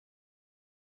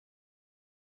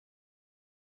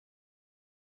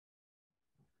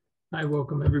Hi,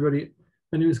 welcome everybody.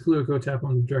 My name is Khalil Kotap.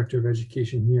 I'm the Director of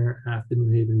Education here at the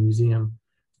New Haven Museum.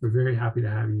 We're very happy to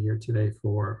have you here today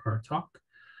for our talk.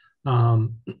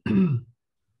 In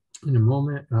a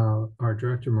moment, our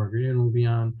Director, Margaret Ann, will be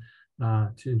on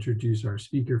to introduce our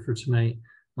speaker for tonight.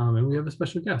 And we have a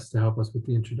special guest to help us with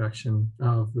the introduction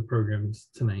of the programs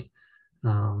tonight.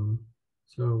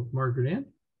 So Margaret Ann.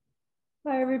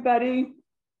 Hi, everybody.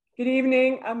 Good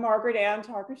evening. I'm Margaret Ann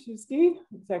Tarkaszewski,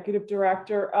 Executive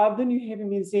Director of the New Haven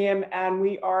Museum, and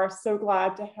we are so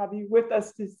glad to have you with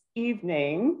us this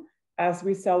evening as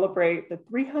we celebrate the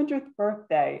 300th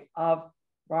birthday of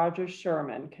Roger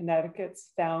Sherman,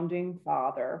 Connecticut's founding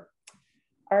father.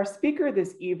 Our speaker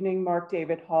this evening, Mark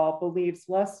David Hall, believes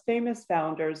less famous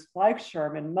founders like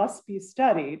Sherman must be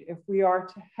studied if we are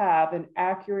to have an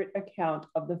accurate account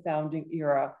of the founding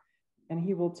era, and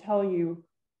he will tell you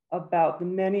about the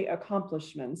many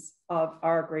accomplishments of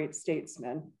our great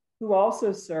statesman, who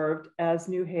also served as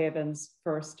New Haven's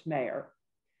first mayor.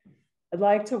 I'd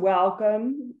like to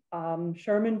welcome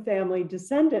Sherman family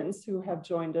descendants who have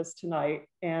joined us tonight,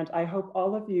 and I hope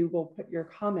all of you will put your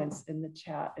comments in the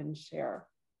chat and share.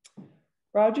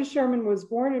 Roger Sherman was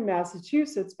born in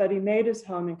Massachusetts, but he made his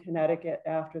home in Connecticut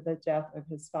after the death of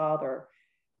his father.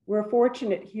 We're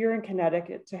fortunate here in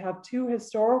Connecticut to have two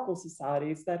historical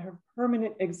societies that have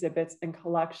permanent exhibits and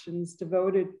collections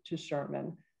devoted to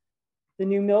Sherman: the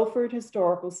New Milford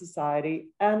Historical Society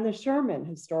and the Sherman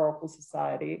Historical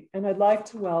Society. And I'd like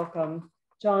to welcome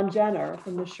John Jenner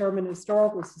from the Sherman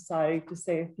Historical Society to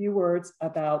say a few words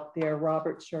about their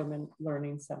Robert Sherman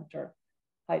Learning Center.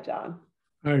 Hi, John.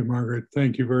 Hi, Margaret.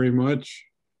 Thank you very much.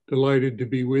 Delighted to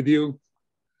be with you.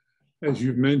 As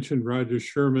you've mentioned, Roger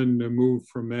Sherman moved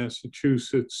from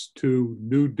Massachusetts to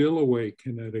New Dillaway,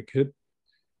 Connecticut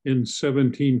in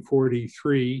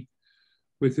 1743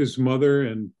 with his mother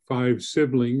and 5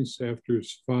 siblings after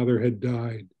his father had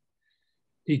died.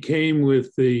 He came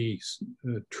with the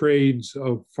trades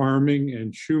of farming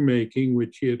and shoemaking,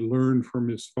 which he had learned from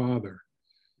his father.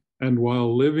 And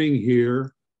while living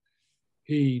here,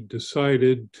 he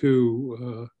decided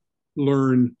to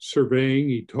learn surveying.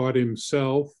 He taught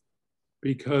himself,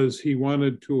 because he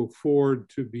wanted to afford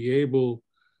to be able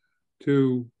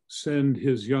to send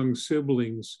his young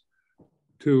siblings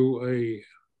to a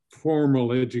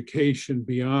formal education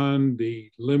beyond the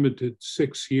limited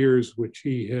 6 years which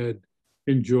he had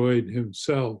enjoyed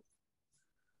himself.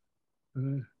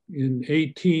 In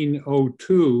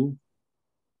 1802,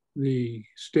 the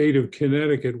state of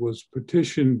Connecticut was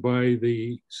petitioned by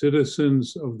the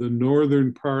citizens of the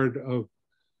northern part of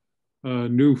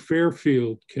New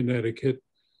Fairfield, Connecticut,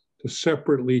 to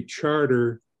separately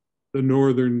charter the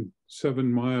northern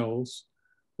 7 miles,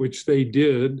 which they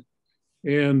did.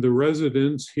 And the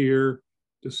residents here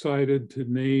decided to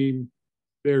name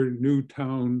their new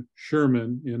town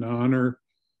Sherman in honor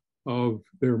of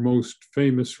their most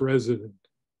famous resident.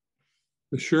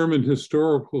 The Sherman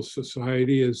Historical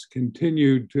Society has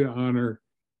continued to honor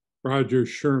Roger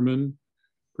Sherman,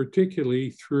 particularly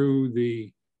through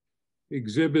the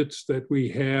exhibits that we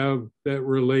have that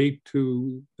relate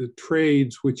to the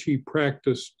trades which he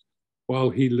practiced while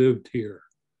he lived here.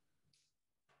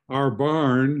 Our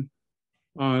barn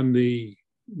on the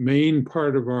main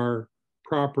part of our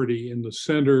property in the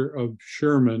center of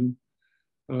Sherman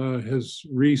has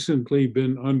recently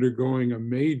been undergoing a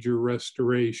major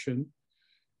restoration.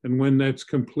 And when that's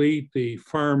complete, the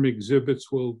farm exhibits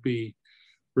will be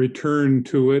returned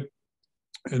to it,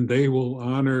 and they will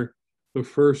honor the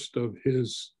first of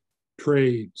his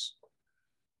trades.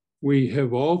 We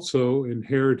have also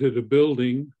inherited a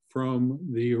building from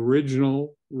the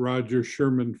original Roger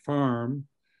Sherman farm,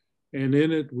 and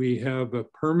in it we have a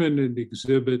permanent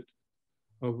exhibit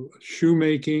of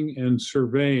shoemaking and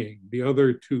surveying, the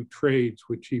other 2 trades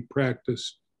which he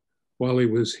practiced while he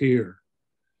was here.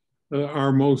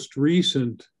 Our most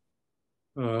recent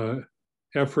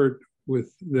effort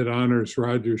that honors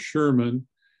Roger Sherman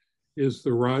is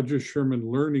the Roger Sherman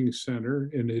Learning Center,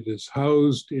 and it is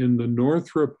housed in the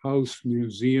Northrop House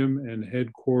Museum and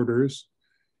headquarters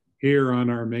here on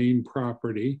our main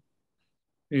property.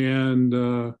 And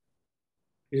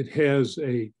it has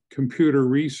a computer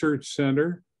research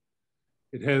center.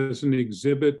 It has an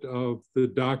exhibit of the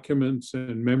documents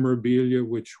and memorabilia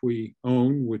which we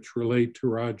own, which relate to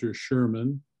Roger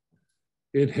Sherman.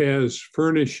 It has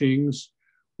furnishings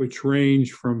which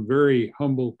range from very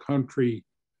humble country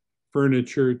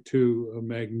furniture to a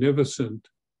magnificent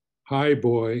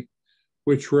highboy,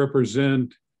 which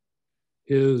represent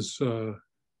his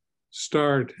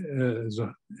start as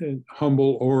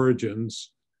humble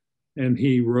origins, and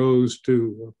he rose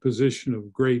to a position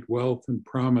of great wealth and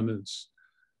prominence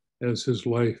as his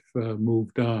life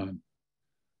moved on.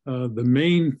 The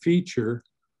main feature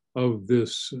of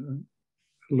this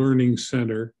learning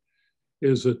center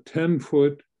is a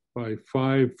 10-foot by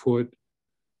 5-foot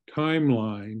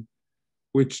timeline,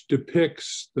 which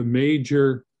depicts the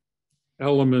major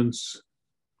elements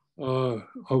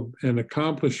and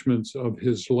accomplishments of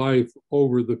his life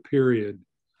over the period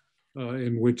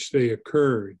in which they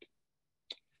occurred.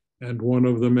 And one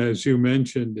of them, as you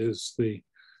mentioned, is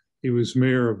he was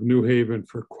mayor of New Haven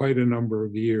for quite a number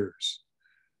of years.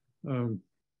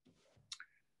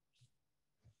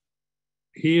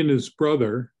 He and his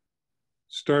brother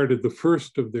started the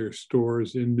first of their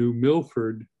stores in New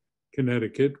Milford,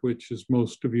 Connecticut, which, as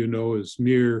most of you know, is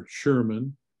near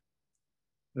Sherman,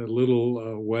 a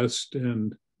little west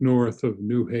and north of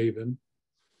New Haven.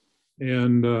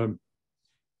 And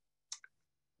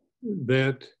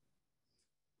that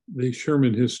the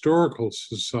Sherman Historical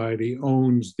Society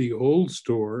owns the old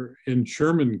store in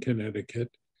Sherman, Connecticut,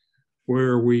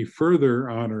 where we further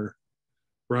honor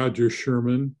Roger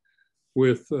Sherman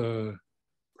with a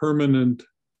permanent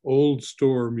old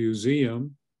store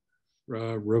museum,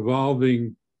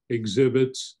 revolving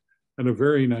exhibits, and a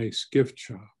very nice gift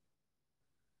shop.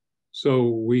 So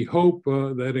we hope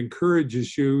that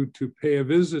encourages you to pay a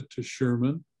visit to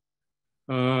Sherman.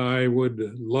 I would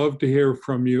love to hear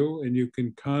from you, and you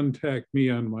can contact me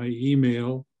on my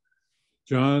email,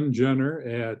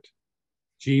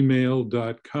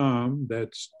 johnjenner@gmail.com.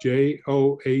 That's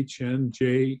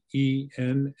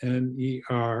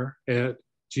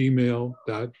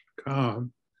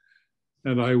JOHNJENNER@gmail.com.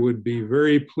 And I would be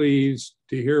very pleased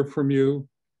to hear from you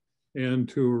and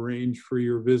to arrange for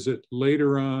your visit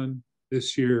later on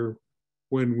this year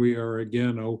when we are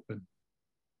again open.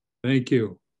 Thank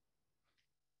you.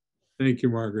 Thank you,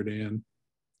 Margaret Ann.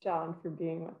 John, for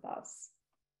being with us.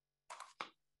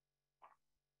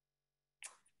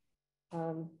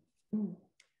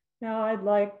 Now I'd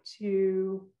like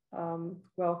to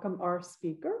welcome our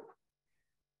speaker.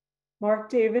 Mark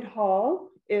David Hall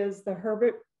is the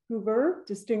Herbert Hoover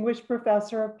Distinguished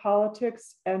Professor of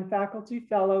Politics and Faculty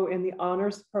Fellow in the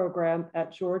Honors Program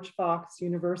at George Fox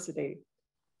University.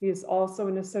 He is also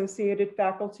an associated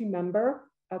faculty member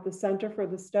at the Center for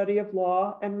the Study of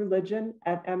Law and Religion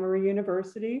at Emory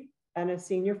University and a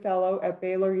senior fellow at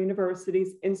Baylor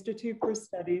University's Institute for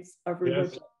Studies of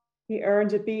Religion. Yes. He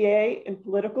earned a BA in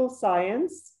political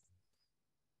science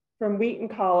from Wheaton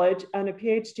College and a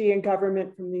PhD in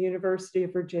government from the University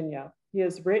of Virginia. He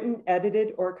has written,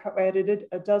 edited, or co-edited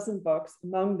a dozen books.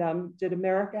 Among them, Did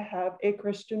America Have a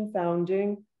Christian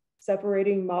Founding?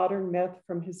 Separating Modern Myth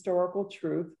from Historical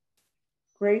Truth,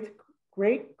 Great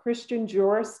Christian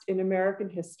Jurist in American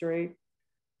History,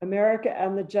 America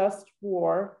and the Just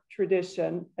War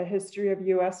Tradition, A History of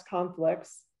US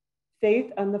Conflicts,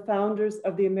 Faith and the Founders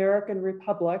of the American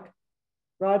Republic,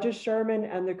 Roger Sherman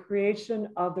and the Creation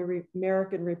of the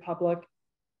American Republic,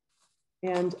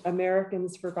 and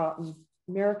America's Forgotten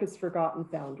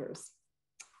Founders.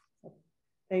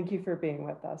 Thank you for being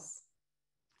with us.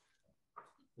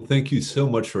 Well, thank you so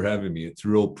much for having me. It's a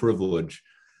real privilege.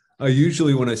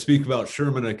 Usually when I speak about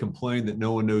Sherman, I complain that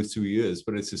no one knows who he is,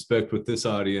 but I suspect with this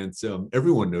audience,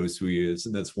 everyone knows who he is,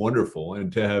 and that's wonderful.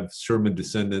 And to have Sherman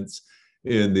descendants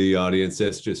in the audience,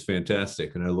 that's just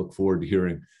fantastic. And I look forward to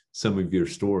hearing some of your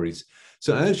stories.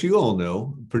 So as you all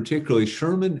know, particularly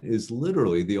Sherman is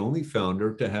literally the only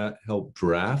founder to help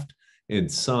draft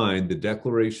and sign the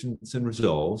Declarations and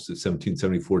Resolves, the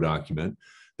 1774 document,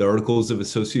 the Articles of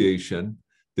Association,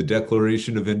 the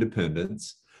Declaration of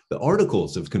Independence, the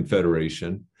Articles of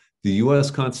Confederation, the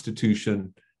US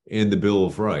Constitution, and the Bill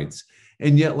of Rights.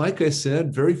 And yet, like I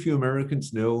said, very few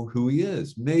Americans know who he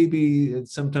is. Maybe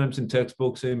sometimes in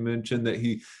textbooks they mention that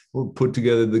he put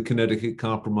together the Connecticut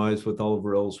Compromise with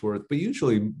Oliver Ellsworth, but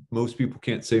usually most people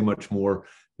can't say much more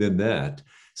than that.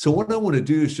 So what I want to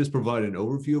do is just provide an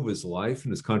overview of his life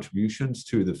and his contributions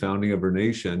to the founding of our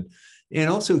nation, and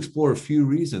also explore a few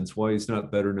reasons why he's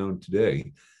not better known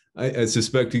today. I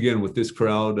suspect, again, with this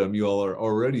crowd, you all are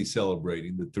already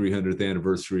celebrating the 300th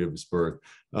anniversary of his birth.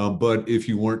 But if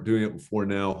you weren't doing it before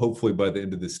now, hopefully by the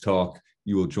end of this talk,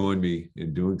 you will join me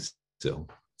in doing so.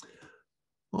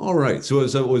 All right. So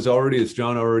as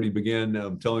John already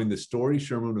began telling the story,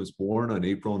 Sherman was born on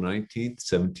April 19th,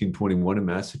 1721 in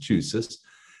Massachusetts.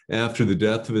 After the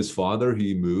death of his father,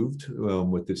 he moved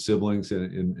with his siblings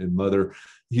and mother.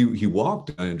 He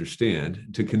walked, I understand,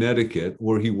 to Connecticut,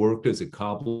 where he worked as a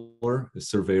cobbler, a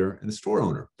surveyor, and a store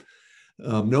owner.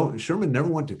 No, Sherman never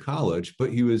went to college,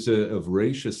 but he was a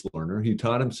voracious learner. He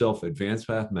taught himself advanced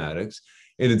mathematics,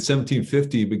 and in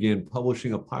 1750, he began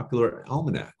publishing a popular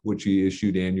almanac, which he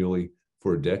issued annually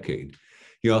for a decade.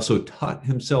 He also taught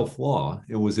himself law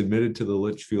and was admitted to the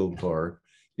Litchfield Bar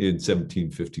in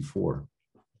 1754.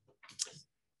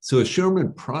 So as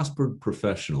Sherman prospered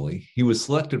professionally, he was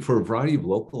selected for a variety of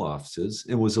local offices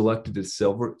and was elected to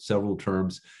several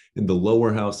terms in the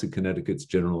lower house of Connecticut's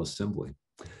General Assembly.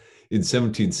 In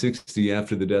 1760,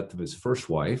 after the death of his first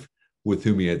wife, with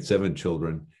whom he had 7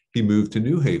 children, he moved to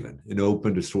New Haven and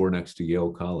opened a store next to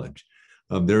Yale College.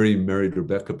 There he married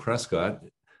Rebecca Prescott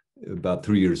about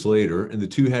 3 years later, and the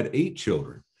two had 8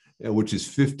 children, which is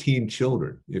 15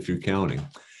 children if you're counting.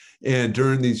 And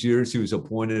during these years, he was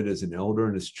appointed as an elder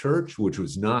in his church, which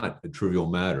was not a trivial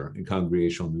matter in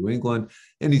Congregational New England,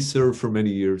 and he served for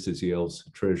many years as Yale's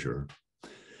treasurer.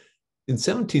 In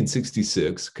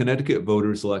 1766, Connecticut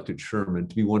voters elected Sherman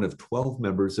to be one of 12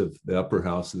 members of the upper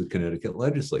house of the Connecticut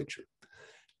legislature.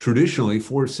 Traditionally,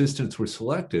 4 assistants were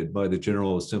selected by the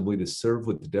General Assembly to serve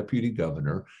with the deputy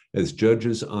governor as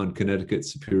judges on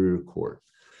Connecticut's Superior Court.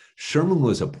 Sherman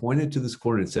was appointed to this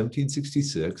court in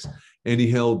 1766, and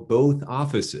he held both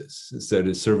offices, that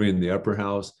is, serving in the upper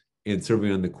house and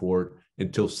serving on the court,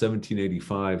 until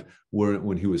 1785,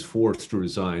 when he was forced to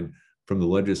resign from the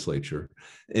legislature.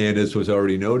 And as was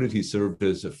already noted, he served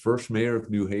as the first mayor of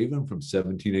New Haven from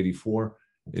 1784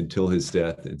 until his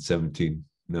death in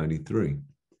 1793.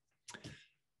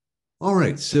 All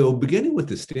right, so beginning with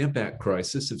the Stamp Act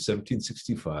crisis of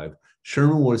 1765,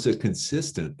 Sherman was a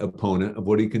consistent opponent of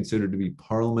what he considered to be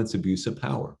Parliament's abuse of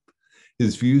power.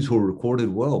 His views were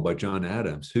recorded well by John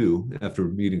Adams, who, after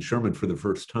meeting Sherman for the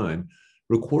first time,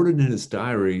 recorded in his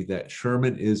diary that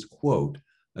Sherman is, quote,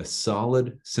 a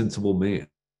solid, sensible man,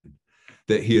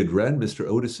 that he had read Mr.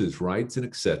 Otis's Rights and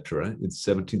etc. in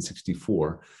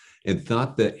 1764 and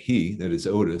thought that he, that is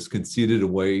Otis, conceded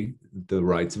away the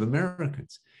rights of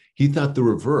Americans. He thought the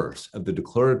reverse of the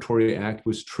Declaratory Act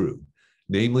was true,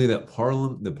 namely that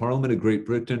the Parliament of Great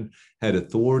Britain had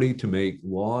authority to make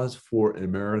laws for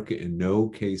America in no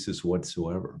cases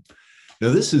whatsoever.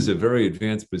 Now, this is a very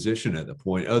advanced position at the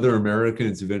point. Other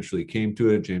Americans eventually came to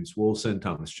it, James Wilson,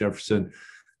 Thomas Jefferson,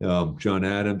 John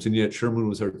Adams, and yet Sherman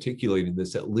was articulating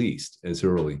this at least as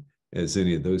early as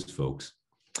any of those folks.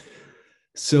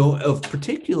 So of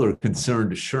particular concern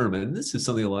to Sherman, and this is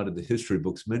something a lot of the history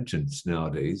books mentions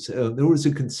nowadays, there was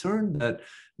a concern that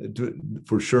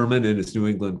for Sherman and his New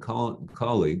England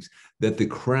colleagues, that the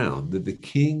crown, that the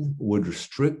king would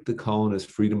restrict the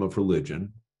colonists' freedom of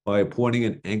religion by appointing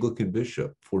an Anglican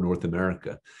bishop for North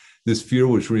America. This fear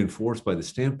was reinforced by the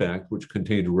Stamp Act, which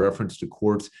contained a reference to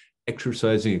courts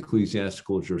exercising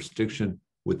ecclesiastical jurisdiction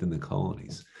within the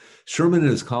colonies. Sherman and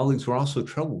his colleagues were also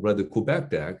troubled by the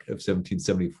Quebec Act of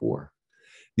 1774.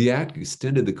 The act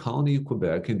extended the colony of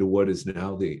Quebec into what is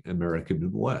now the American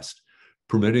Midwest,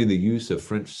 permitting the use of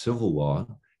French civil law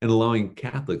and allowing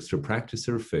Catholics to practice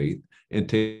their faith and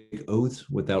take oaths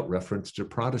without reference to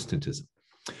Protestantism.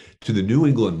 To the New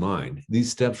England mind,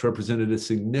 these steps represented a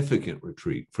significant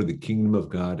retreat for the kingdom of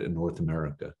God in North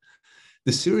America.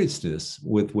 The seriousness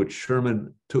with which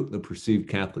Sherman took the perceived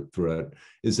Catholic threat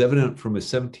is evident from a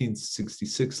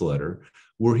 1766 letter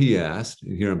where he asked,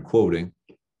 and here I'm quoting,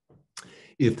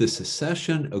 if the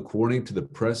secession according to the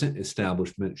present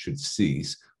establishment should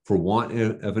cease for want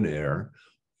of an heir,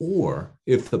 or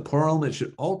if the Parliament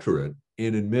should alter it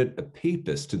and admit a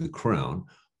papist to the crown,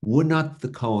 would not the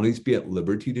colonies be at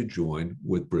liberty to join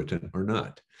with Britain or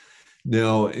not?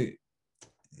 Now,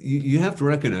 you have to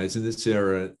recognize in this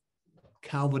era,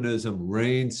 Calvinism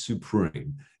reigned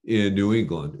supreme in New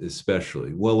England,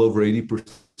 especially. Well over 80%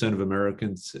 of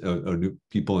Americans,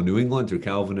 people in New England are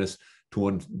Calvinists to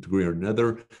one degree or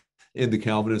another, and the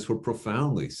Calvinists were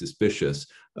profoundly suspicious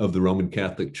of the Roman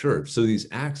Catholic Church. So these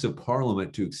acts of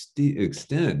Parliament to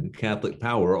extend Catholic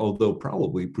power, although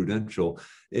probably prudential,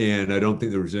 and I don't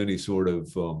think there was any sort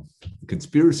of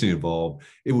conspiracy involved,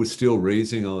 it was still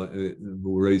raising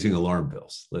alarm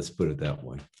bells. Let's put it that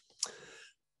way.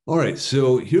 All right,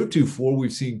 so heretofore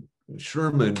we've seen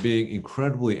Sherman being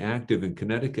incredibly active in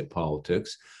Connecticut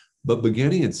politics, but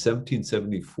beginning in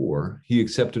 1774, he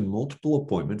accepted multiple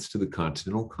appointments to the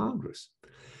Continental Congress.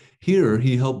 Here,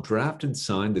 he helped draft and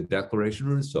sign the Declaration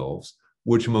of Resolves,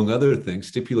 which, among other things,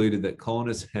 stipulated that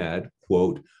colonists had,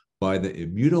 quote, by the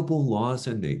immutable laws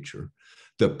of nature,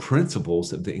 the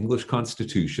principles of the English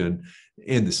Constitution,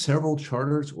 and the several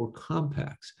charters or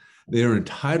compacts. They are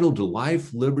entitled to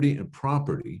life, liberty, and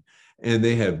property, and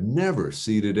they have never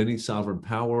ceded any sovereign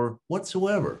power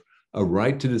whatsoever, a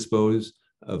right to dispose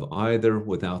of either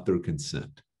without their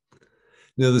consent.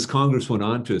 Now, this Congress went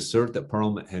on to assert that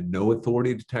Parliament had no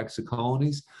authority to tax the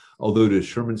colonies, although to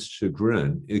Sherman's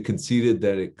chagrin, it conceded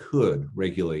that it could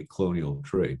regulate colonial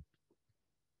trade.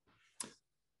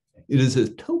 It is a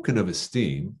token of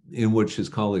esteem in which his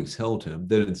colleagues held him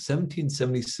that in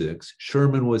 1776,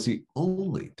 Sherman was the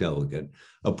only delegate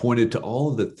appointed to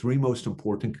all of the three most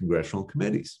important congressional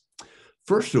committees.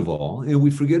 First of all, and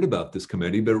we forget about this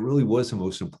committee, but it really was the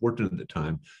most important at the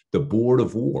time, the Board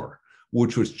of War,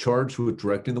 which was charged with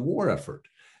directing the war effort.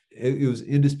 It was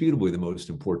indisputably the most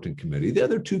important committee. The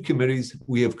other two committees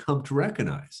we have come to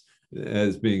recognize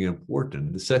as being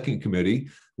important. The second committee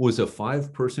was a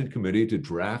 5-person committee to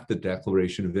draft the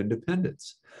Declaration of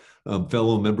Independence.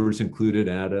 Fellow members included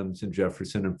Adams and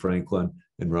Jefferson and Franklin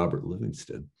and Robert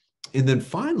Livingston. And then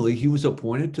finally, he was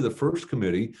appointed to the first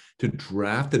committee to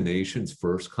draft the nation's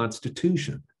first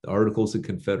constitution, the Articles of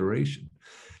Confederation.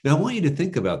 Now, I want you to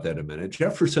think about that a minute.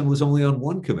 Jefferson was only on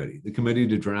one committee, the committee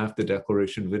to draft the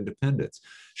Declaration of Independence.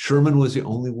 Sherman was the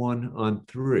only one on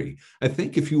 3. I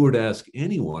think if you were to ask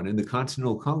anyone in the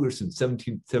Continental Congress in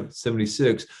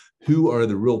 1776, who are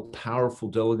the real powerful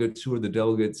delegates, who are the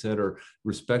delegates that are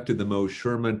respected the most,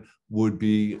 Sherman would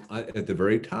be at the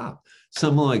very top.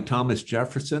 Someone like Thomas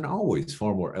Jefferson, always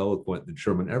far more eloquent than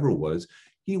Sherman ever was,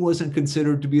 he wasn't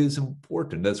considered to be as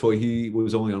important. That's why he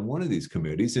was only on one of these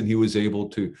committees, and he was able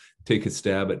to take a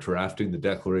stab at drafting the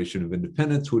Declaration of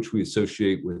Independence, which we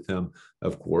associate with him,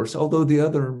 of course, although the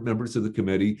other members of the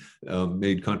committee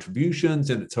made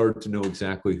contributions, and it's hard to know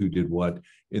exactly who did what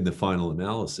in the final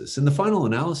analysis. In the final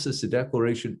analysis, the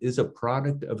Declaration is a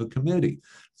product of a committee.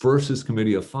 First is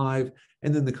Committee of 5,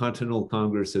 and then the Continental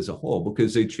Congress as a whole,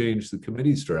 because they changed the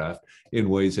committee's draft in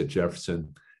ways that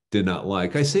Jefferson did not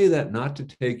like. I say that not to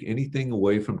take anything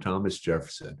away from Thomas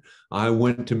Jefferson. I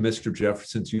went to Mr.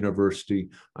 Jefferson's university.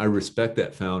 I respect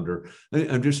that founder.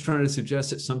 I'm just trying to suggest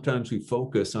that sometimes we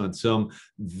focus on some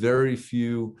very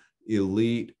few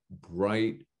elite,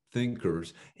 bright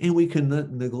thinkers, and we can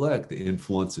neglect the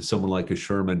influence of someone like a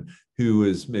Sherman, who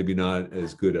is maybe not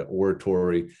as good at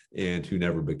oratory and who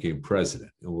never became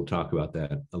president. And we'll talk about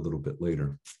that a little bit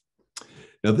later.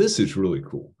 Now, this is really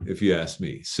cool, if you ask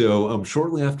me. So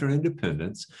shortly after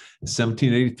independence,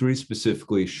 1783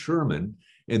 specifically, Sherman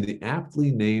and the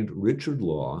aptly named Richard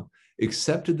Law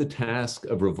accepted the task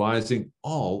of revising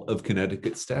all of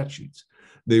Connecticut statutes.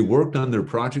 They worked on their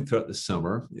project throughout the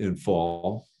summer and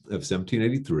fall of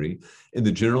 1783, and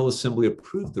the General Assembly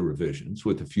approved the revisions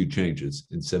with a few changes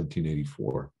in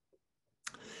 1784.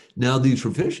 Now, these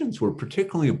revisions were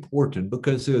particularly important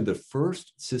because they're the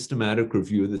first systematic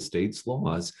review of the state's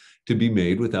laws to be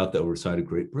made without the oversight of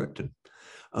Great Britain.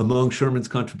 Among Sherman's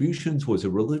contributions was a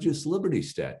religious liberty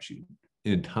statute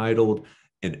entitled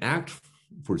An Act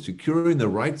for Securing the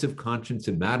Rights of Conscience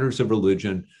in Matters of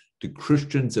Religion to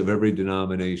Christians of every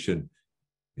denomination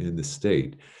in the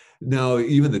state. Now,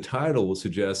 even the title will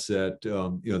suggest that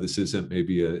this isn't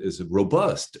maybe as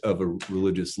robust of a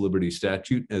religious liberty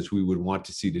statute as we would want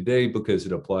to see today, because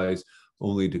it applies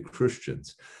only to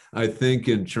Christians. I think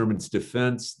in Sherman's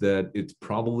defense that it's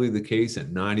probably the case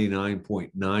that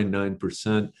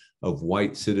 99.99% of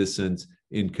white citizens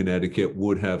in Connecticut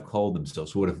would have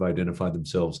identified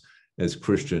themselves as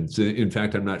Christians. In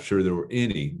fact, I'm not sure there were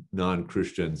any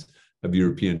non-Christians of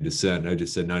European descent. I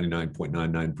just said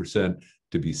 99.99%.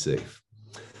 to be safe.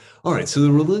 All right, so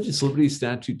the religious liberty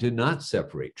statute did not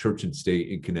separate church and state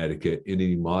in Connecticut in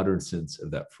any modern sense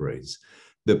of that phrase.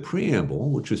 The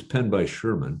preamble, which was penned by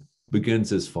Sherman,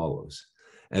 begins as follows: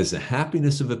 as the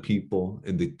happiness of a people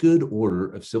and the good order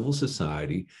of civil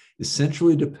society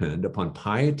essentially depend upon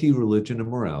piety, religion, and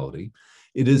morality,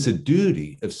 it is a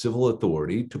duty of civil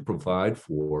authority to provide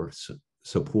for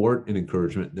support and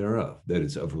encouragement thereof, that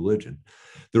is, of religion.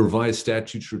 The revised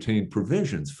statutes retained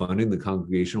provisions funding the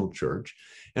Congregational Church,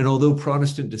 and although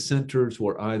Protestant dissenters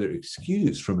were either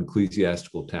excused from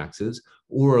ecclesiastical taxes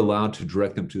or allowed to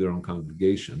direct them to their own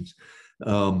congregations,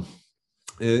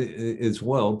 as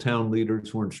well, town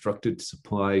leaders were instructed to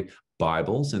supply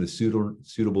Bibles and a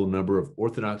suitable number of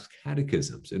Orthodox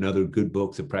catechisms and other good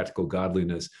books of practical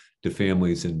godliness to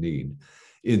families in need.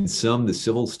 In sum, the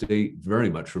civil state very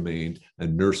much remained a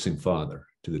nursing father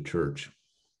to the church.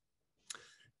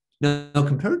 Now,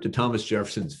 compared to Thomas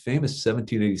Jefferson's famous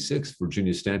 1786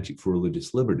 Virginia Statute for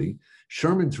Religious Liberty,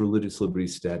 Sherman's Religious Liberty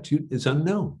Statute is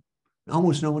unknown.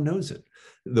 Almost no one knows it.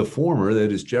 The former,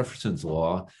 that is Jefferson's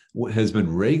law, has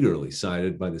been regularly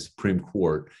cited by the Supreme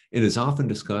Court and is often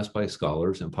discussed by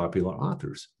scholars and popular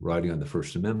authors writing on the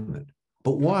First Amendment.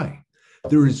 But why?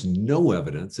 There is no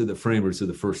evidence that the framers of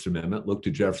the First Amendment looked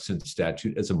to Jefferson's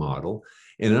statute as a model,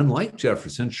 and unlike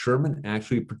Jefferson, Sherman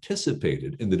actually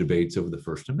participated in the debates over the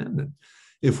First Amendment.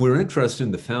 If we're interested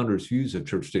in the founders' views of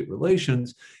church-state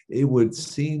relations, it would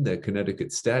seem that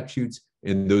Connecticut statutes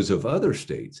and those of other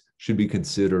states should be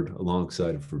considered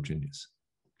alongside of Virginia's.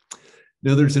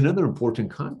 Now, there's another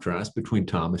important contrast between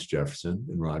Thomas Jefferson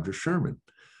and Roger Sherman.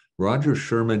 Roger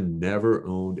Sherman never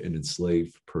owned an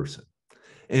enslaved person.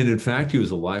 And in fact, he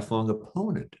was a lifelong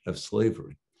opponent of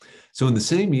slavery. So in the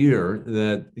same year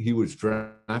that he was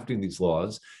drafting these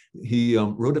laws, he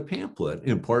wrote a pamphlet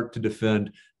in part to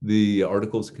defend the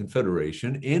Articles of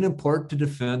Confederation and in part to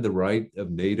defend the right of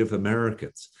Native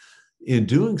Americans. In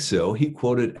doing so, he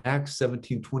quoted Acts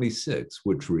 17:26,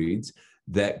 which reads,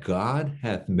 that God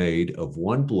hath made of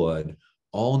one blood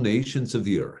all nations of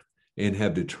the earth, and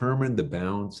have determined the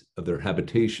bounds of their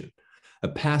habitation, a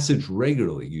passage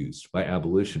regularly used by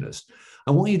abolitionists.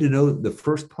 I want you to note the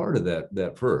first part of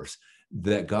that verse,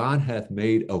 that God hath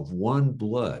made of one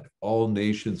blood all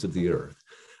nations of the earth.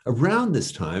 Around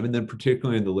this time, and then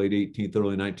particularly in the late 18th,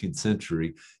 early 19th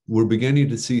century, we're beginning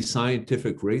to see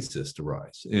scientific racists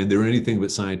arise. And they're anything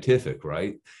but scientific,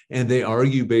 right? And they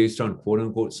argue based on quote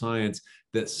unquote science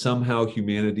that somehow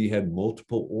humanity had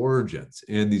multiple origins.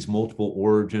 And these multiple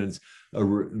origins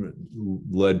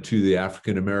led to the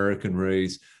African American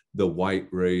race, the white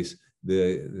race,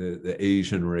 the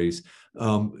Asian race.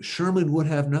 Sherman would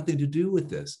have nothing to do with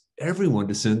this. Everyone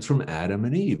descends from Adam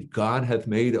and Eve. God hath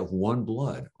made of one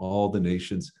blood all the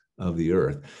nations of the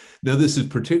earth. Now, this is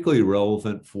particularly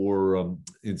relevant for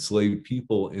enslaved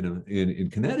people in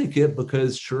Connecticut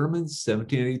because Sherman's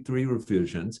 1783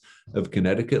 revisions of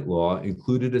Connecticut law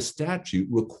included a statute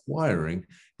requiring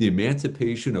the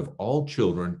emancipation of all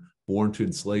children born to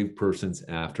enslaved persons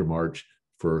after March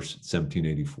 1st,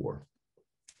 1784.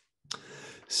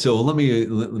 So let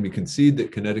me concede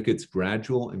that Connecticut's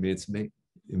gradual Emancipation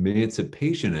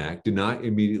Act did not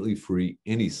immediately free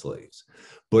any slaves,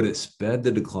 but it sped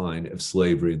the decline of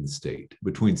slavery in the state.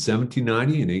 Between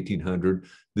 1790 and 1800,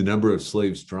 the number of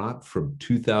slaves dropped from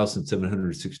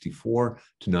 2,764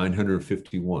 to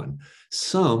 951.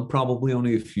 Some, probably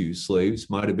only a few slaves,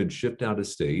 might have been shipped out of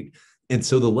state. And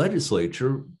so the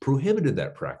legislature prohibited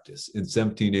that practice in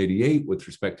 1788 with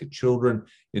respect to children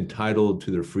entitled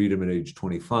to their freedom at age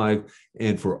 25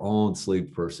 and for all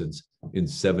enslaved persons in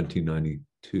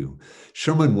 1792.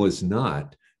 Sherman was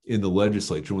not in the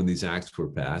legislature when these acts were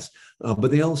passed, but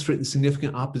they illustrate the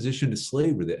significant opposition to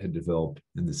slavery that had developed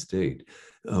in the state.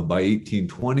 By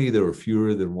 1820, there were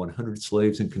fewer than 100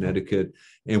 slaves in Connecticut,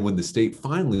 and when the state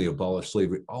finally abolished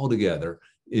slavery altogether,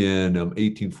 in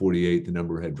 1848, the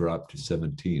number had dropped to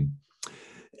 17.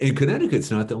 And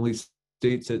Connecticut's not the only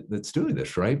state that's doing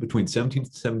this, right? Between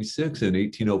 1776 and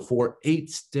 1804, 8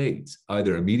 states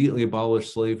either immediately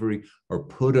abolished slavery or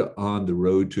put it on the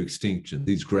road to extinction.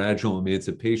 These gradual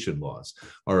emancipation laws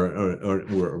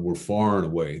were far and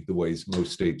away the ways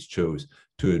most states chose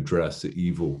to address the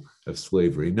evil of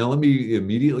slavery. Now, let me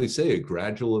immediately say a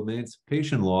gradual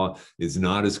emancipation law is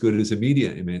not as good as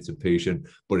immediate emancipation,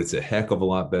 but it's a heck of a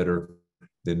lot better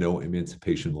than no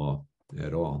emancipation law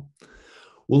at all.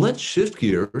 Well, let's shift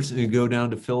gears and go down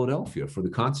to Philadelphia for the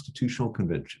Constitutional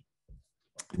Convention.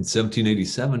 In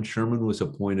 1787, Sherman was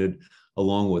appointed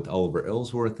along with Oliver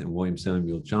Ellsworth and William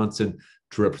Samuel Johnson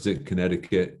to represent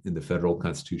Connecticut in the Federal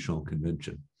Constitutional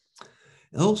Convention.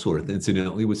 Ellsworth,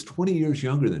 incidentally, was 20 years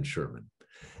younger than Sherman,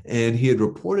 and he had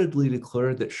reportedly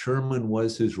declared that Sherman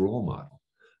was his role model.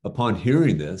 Upon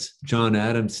hearing this, John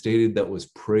Adams stated that was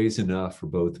praise enough for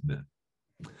both men.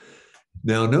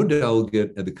 Now, no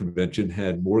delegate at the convention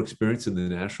had more experience in the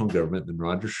national government than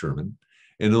Roger Sherman,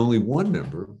 and only one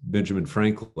member, Benjamin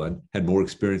Franklin, had more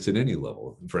experience at any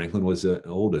level. Franklin was the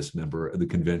oldest member of the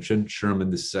convention, Sherman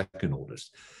the second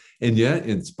oldest. And yet,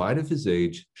 in spite of his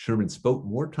age, Sherman spoke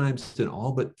more times than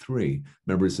all but 3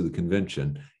 members of the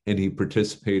convention, and he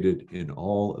participated in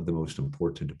all of the most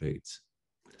important debates.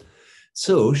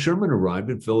 So Sherman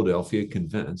arrived in Philadelphia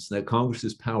convinced that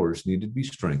Congress's powers needed to be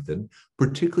strengthened,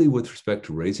 particularly with respect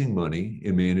to raising money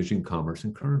and managing commerce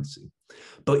and currency.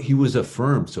 But he was a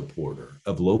firm supporter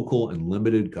of local and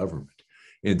limited government,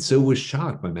 and so was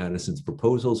shocked by Madison's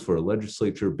proposals for a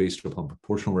legislature based upon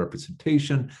proportional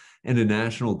representation and a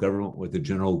national government with a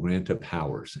general grant of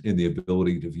powers and the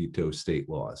ability to veto state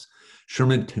laws.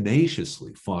 Sherman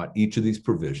tenaciously fought each of these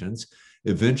provisions,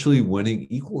 eventually winning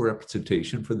equal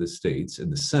representation for the states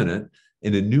in the Senate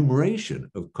and enumeration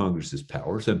of Congress's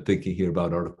powers. I'm thinking here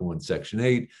about Article 1, Section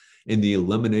 8, and the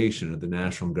elimination of the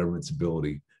national government's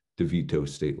ability to veto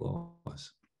state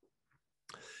laws.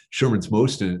 Sherman's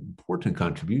most important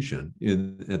contribution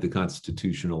at the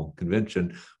Constitutional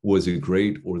Convention was a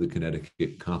Great or the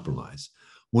Connecticut Compromise.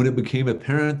 When it became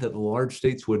apparent that the large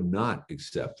states would not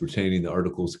accept retaining the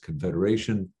Articles of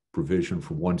Confederation provision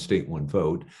for one state, one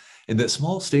vote, and that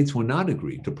small states would not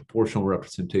agree to proportional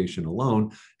representation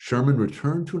alone, Sherman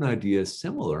returned to an idea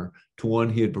similar to one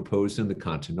he had proposed in the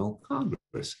Continental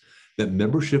Congress. that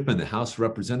membership in the House of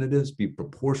Representatives be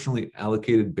proportionally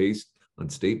allocated based on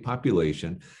state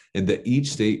population, and that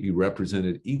each state be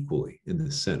represented equally in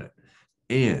the Senate,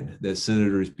 and that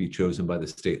senators be chosen by the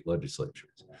state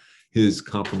legislatures. His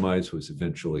compromise was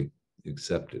eventually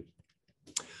accepted.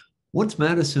 Once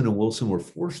Madison and Wilson were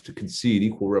forced to concede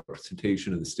equal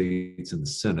representation of the states in the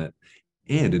Senate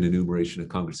and an enumeration of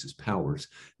Congress's powers,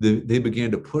 they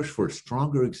began to push for a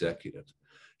stronger executive.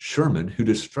 Sherman, who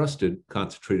distrusted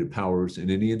concentrated powers in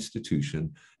any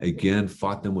institution, again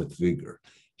fought them with vigor.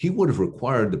 He would have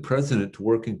required the president to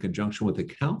work in conjunction with the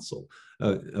council.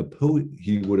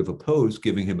 He would have opposed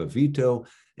giving him a veto,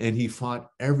 and he fought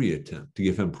every attempt to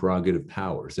give him prerogative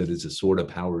powers, that is, the sort of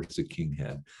powers the king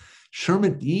had.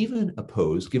 Sherman even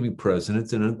opposed giving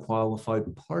presidents an unqualified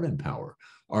pardon power,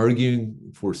 arguing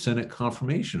for Senate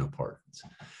confirmation of pardons.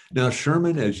 Now,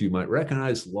 Sherman, as you might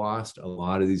recognize, lost a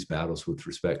lot of these battles with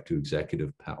respect to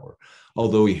executive power,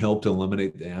 although he helped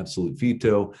eliminate the absolute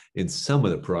veto and some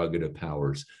of the prerogative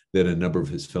powers that a number of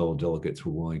his fellow delegates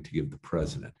were willing to give the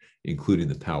president, including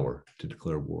the power to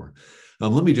declare war.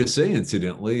 Let me just say,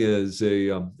 incidentally, as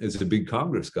a big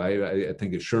Congress guy, I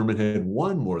think if Sherman had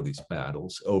won more of these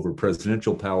battles over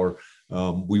presidential power,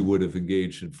 we would have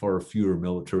engaged in far fewer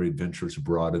military adventures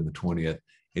abroad in the 20th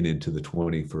and into the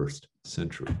 21st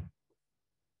century.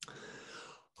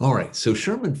 All right, so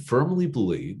Sherman firmly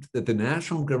believed that the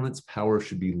national government's power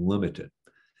should be limited,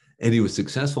 and he was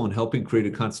successful in helping create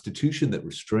a constitution that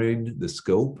restrained the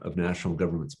scope of national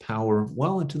government's power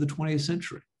well into the 20th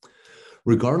century.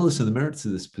 Regardless of the merits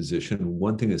of this position,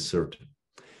 one thing is certain.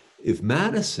 If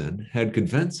Madison had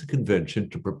convinced the convention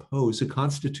to propose a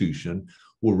constitution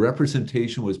where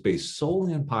representation was based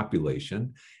solely on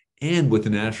population and with a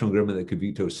national government that could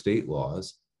veto state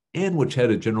laws, and which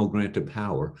had a general grant of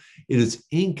power, it is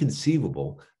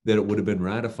inconceivable that it would have been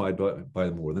ratified by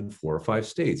more than 4 or 5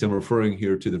 states. I'm referring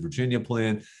here to the Virginia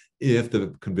Plan. If the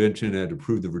convention had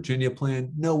approved the Virginia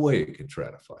Plan, no way it gets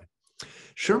ratified.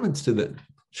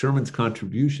 Sherman's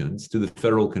contributions to the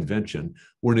federal convention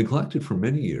were neglected for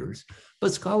many years,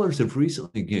 but scholars have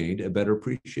recently gained a better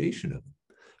appreciation of them.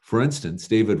 For instance,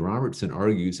 David Robertson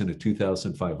argues in a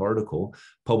 2005 article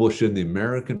published in the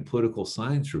American Political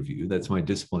Science Review, that's my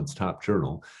discipline's top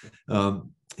journal,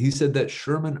 he said that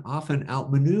Sherman often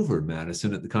outmaneuvered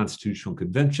Madison at the Constitutional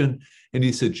Convention, and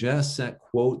he suggests that,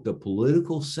 quote, the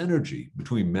political synergy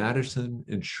between Madison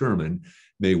and Sherman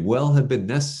may well have been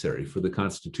necessary for the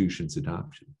Constitution's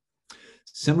adoption.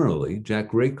 Similarly,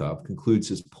 Jack Rakoff concludes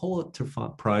his Pulitzer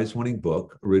Prize-winning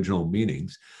book, Original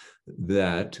Meanings,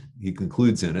 that he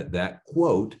concludes in it that,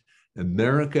 quote,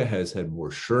 America has had more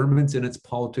Shermans in its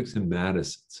politics than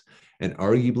Madisons, and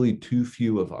arguably too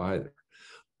few of either.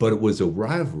 But it was a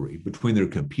rivalry between their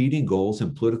competing goals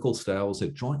and political styles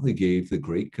that jointly gave the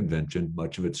Great Convention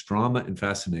much of its drama and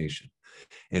fascination,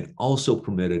 and also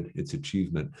permitted its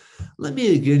achievement. Let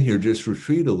me again here just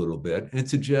retreat a little bit and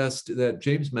suggest that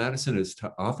James Madison is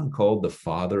often called the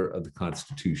father of the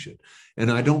Constitution. And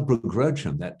I don't begrudge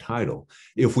him that title.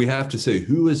 If we have to say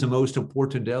who is the most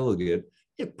important delegate,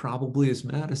 it probably is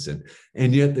Madison.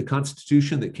 And yet the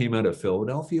Constitution that came out of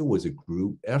Philadelphia was a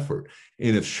group effort.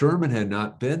 And if Sherman had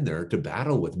not been there to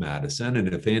battle with Madison, and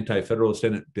if Anti-Federalists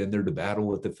hadn't been there to battle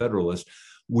with the Federalists,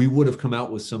 we would have come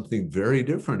out with something very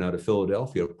different out of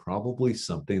Philadelphia, probably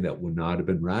something that would not have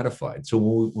been ratified. So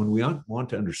when we want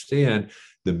to understand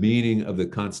the meaning of the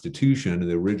Constitution and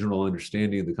the original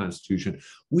understanding of the Constitution,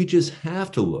 we just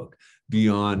have to look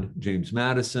beyond James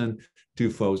Madison to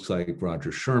folks like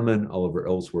Roger Sherman, Oliver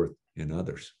Ellsworth, and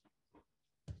others.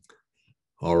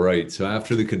 All right, so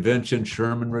after the convention,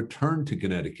 Sherman returned to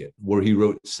Connecticut, where he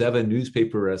wrote 7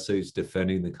 newspaper essays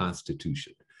defending the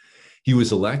Constitution. He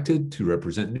was elected to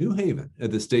represent New Haven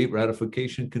at the state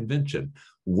ratification convention,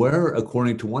 where,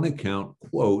 according to one account,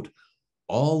 quote,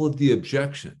 all of the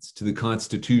objections to the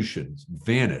Constitution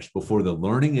vanished before the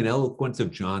learning and eloquence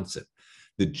of Johnson,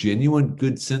 the genuine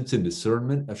good sense and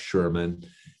discernment of Sherman,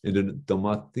 and the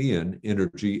Demothian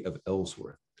energy of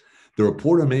Ellsworth. The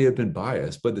reporter may have been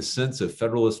biased, but the sense of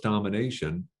Federalist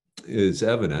domination is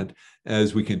evident,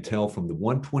 as we can tell from the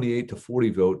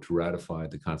 128-40 vote to ratify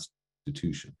the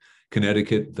Constitution.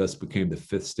 Connecticut thus became the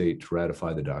 5th state to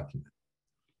ratify the document.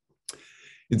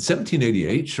 In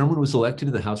 1788, Sherman was elected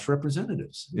to the House of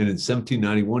Representatives, and in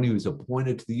 1791, he was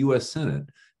appointed to the U.S. Senate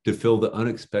to fill the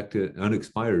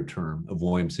unexpired term of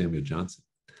William Samuel Johnson.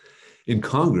 In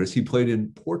Congress, he played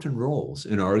important roles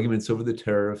in arguments over the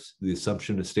tariffs, the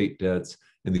assumption of state debts,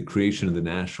 and the creation of the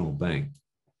National Bank.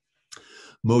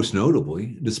 Most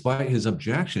notably, despite his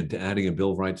objection to adding a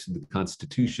Bill of Rights to the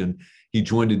Constitution, he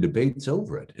joined in debates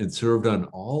over it and served on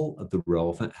all of the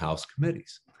relevant House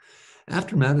committees.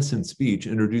 After Madison's speech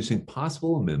introducing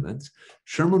possible amendments,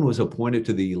 Sherman was appointed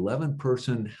to the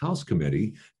 11-person House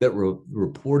committee that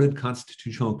reported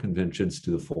constitutional conventions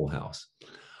to the full House.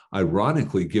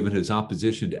 Ironically, given his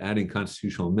opposition to adding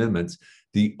constitutional amendments,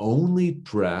 the only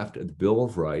draft of the Bill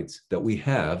of Rights that we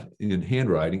have in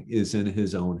handwriting is in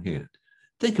his own hand.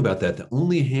 Think about that. The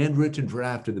only handwritten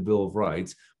draft of the Bill of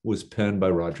Rights was penned by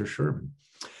Roger Sherman.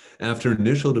 After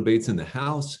initial debates in the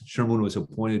House, Sherman was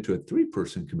appointed to a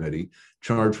 3-person committee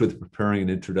charged with preparing an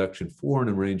introduction for an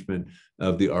arrangement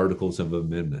of the Articles of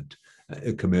Amendment,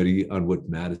 a committee on which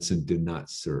Madison did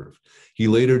not serve. He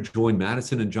later joined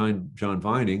Madison and John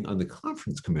Vining on the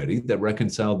conference committee that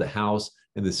reconciled the House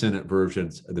and the Senate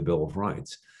versions of the Bill of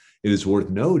Rights. It is worth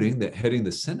noting that heading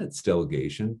the Senate's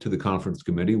delegation to the conference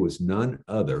committee was none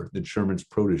other than Sherman's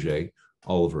protege,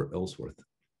 Oliver Ellsworth.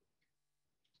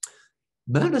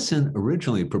 Madison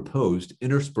originally proposed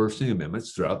interspersing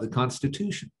amendments throughout the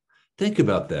Constitution. Think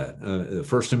about that. The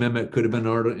First Amendment could have been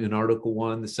in Article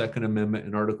 1, the Second Amendment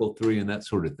in Article 3, and that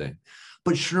sort of thing.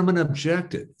 But Sherman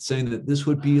objected, saying that this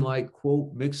would be like,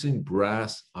 quote, mixing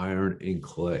brass, iron, and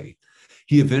clay.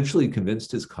 He eventually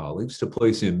convinced his colleagues to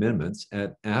place the amendments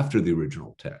after the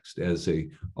original text, as they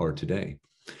are today.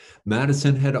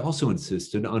 Madison had also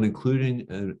insisted on including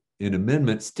an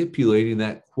amendment stipulating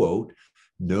that, quote,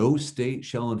 no state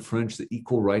shall infringe the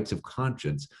equal rights of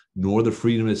conscience, nor the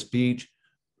freedom of speech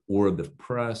or of the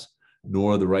press,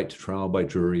 nor the right to trial by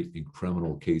jury in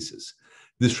criminal cases.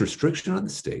 This restriction on the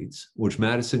states, which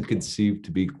Madison conceived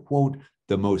to be, quote,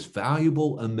 the most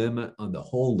valuable amendment on the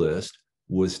whole list,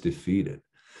 was defeated.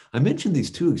 I mentioned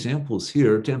these two examples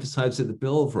here to emphasize that the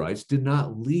Bill of Rights did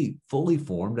not leap fully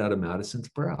formed out of Madison's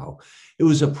brow. It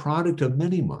was a product of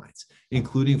many minds,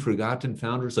 including forgotten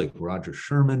founders like Roger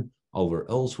Sherman, Oliver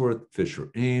Ellsworth, Fisher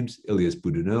Ames, Elias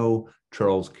Boudinot,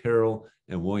 Charles Carroll,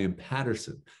 and William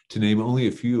Patterson, to name only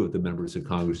a few of the members of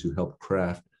Congress who helped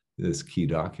craft this key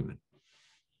document.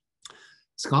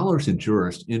 Scholars and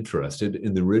jurists interested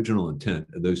in the original intent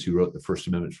of those who wrote the First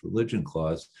Amendment's religion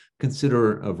clause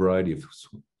consider a variety of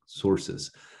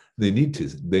sources. They need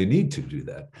to do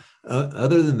that.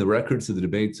 Other than the records of the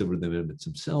debates over the amendments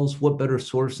themselves, what better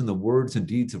source than the words and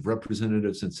deeds of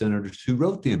representatives and senators who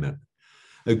wrote the amendment?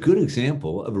 A good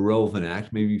example of a relevant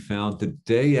act may be found the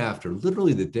day after,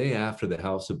 literally the day after the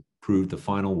House approved the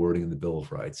final wording in the Bill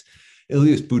of Rights.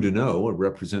 Elias Boudinot, a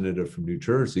representative from New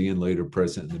Jersey and later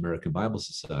president of the American Bible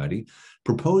Society,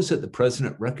 proposed that the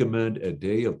president recommend a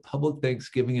day of public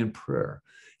thanksgiving and prayer.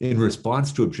 In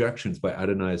response to objections by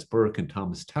Adonias Burke and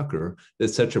Thomas Tucker that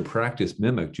such a practice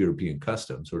mimicked European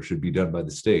customs or should be done by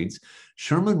the states,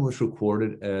 Sherman was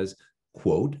recorded as,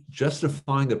 quote,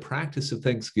 justifying the practice of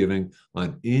Thanksgiving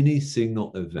on any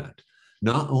signal event,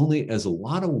 not only as a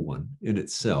laudable one in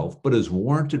itself, but as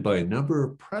warranted by a number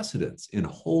of precedents in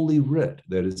Holy Writ,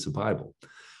 that is the Bible.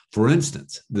 For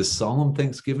instance, the solemn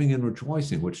thanksgiving and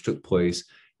rejoicing which took place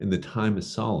in the time of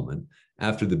Solomon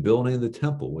after the building of the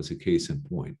temple was a case in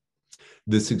point.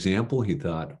 This example, he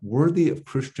thought, worthy of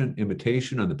Christian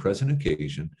imitation on the present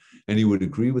occasion, and he would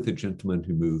agree with the gentleman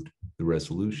who moved the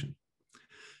resolution.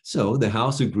 So the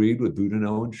House agreed with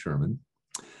Boudinot and Sherman.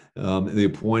 They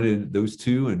appointed those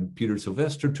two and Peter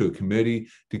Sylvester to a committee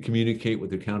to communicate with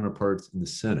their counterparts in the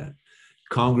Senate.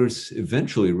 Congress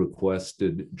eventually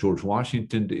requested George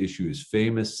Washington to issue his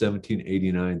famous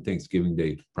 1789 Thanksgiving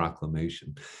Day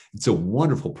proclamation. It's a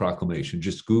wonderful proclamation.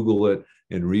 Just Google it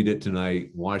and read it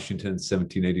tonight, Washington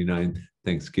 1789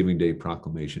 Thanksgiving Day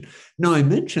proclamation. Now, I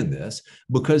mention this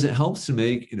because it helps to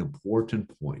make an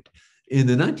important point. In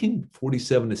the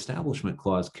 1947 Establishment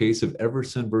Clause case of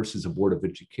Everson versus the Board of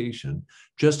Education,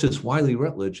 Justice Wiley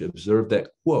Rutledge observed that,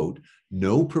 quote,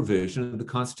 no provision of the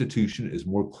Constitution is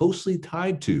more closely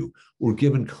tied to or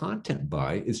given content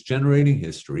by its generating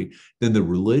history than the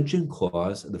religion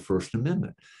clause of the First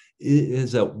Amendment. It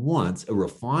is at once a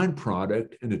refined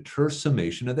product and a terse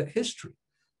summation of that history.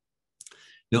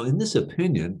 Now, in this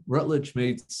opinion, Rutledge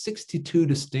made 62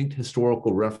 distinct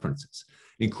historical references,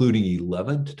 including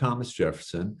 11 to Thomas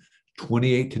Jefferson,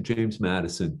 28 to James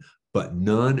Madison, but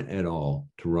none at all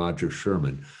to Roger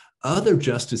Sherman. Other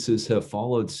justices have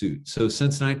followed suit. So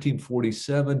since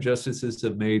 1947, justices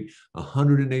have made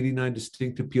 189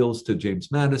 distinct appeals to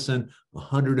James Madison,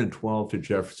 112 to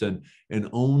Jefferson, and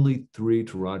only 3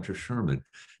 to Roger Sherman.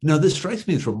 Now, this strikes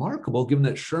me as remarkable given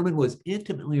that Sherman was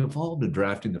intimately involved in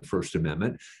drafting the First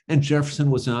Amendment, and Jefferson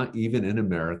was not even in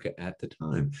America at the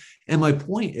time. And my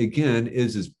point, again,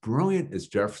 is as brilliant as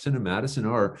Jefferson and Madison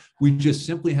are, we just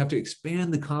simply have to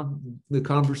expand the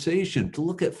conversation to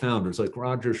look at founders like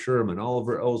Roger Sherman,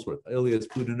 Oliver Ellsworth, Elias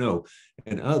Boudinot,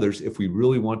 and others if we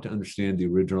really want to understand the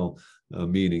original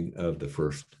meaning of the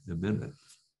First Amendment.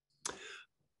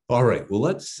 All right, well,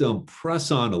 let's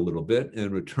press on a little bit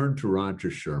and return to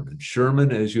Roger Sherman.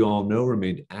 Sherman, as you all know,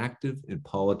 remained active in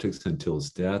politics until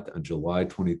his death on July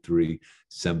 23,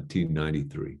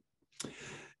 1793.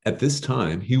 At this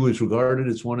time, he was regarded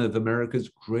as one of America's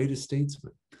greatest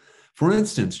statesmen. For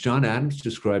instance, John Adams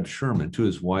described Sherman to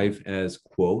his wife as,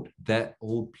 quote, that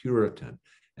old Puritan,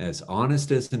 as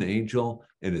honest as an angel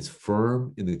and as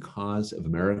firm in the cause of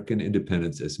American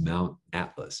independence as Mount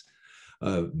Atlas.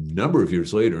 A number of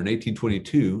years later, in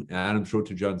 1822, Adams wrote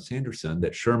to John Sanderson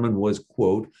that Sherman was,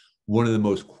 quote, one of the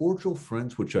most cordial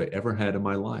friends which I ever had in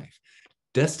my life,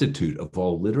 destitute of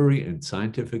all literary and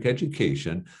scientific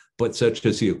education, but such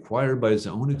as he acquired by his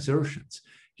own exertions.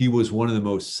 He was one of the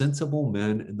most sensible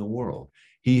men in the world.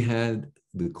 He had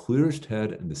the clearest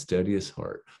head and the steadiest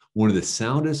heart, one of the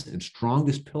soundest and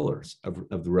strongest pillars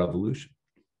of the Revolution.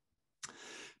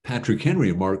 Patrick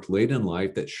Henry remarked late in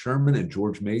life that Sherman and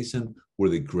George Mason were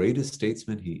the greatest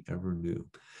statesmen he ever knew.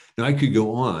 Now, I could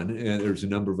go on, and there's a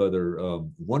number of other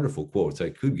wonderful quotes I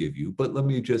could give you, but let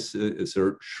me just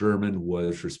assert Sherman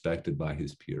was respected by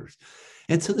his peers.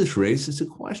 And so this raises a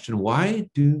question. Why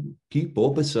do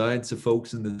people, besides the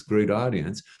folks in this great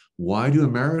audience, why do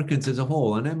Americans as a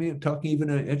whole, and I mean, I'm talking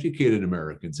even educated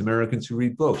Americans, Americans who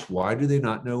read books, why do they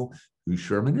not know who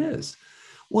Sherman is?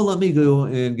 Well, let me go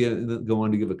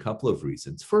on to give a couple of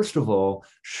reasons. First of all,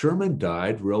 Sherman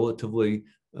died relatively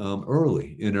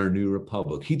early in our new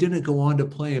republic. He didn't go on to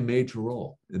play a major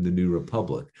role in the new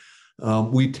republic.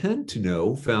 We tend to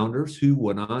know founders who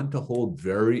went on to hold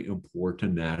very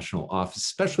important national office,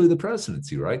 especially the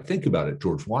presidency, right? Think about it.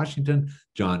 George Washington,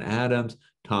 John Adams,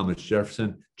 Thomas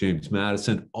Jefferson, James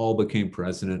Madison all became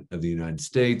president of the United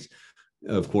States.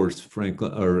 Of course,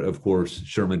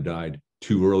 Sherman died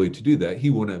too early to do that.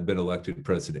 He wouldn't have been elected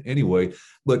president anyway,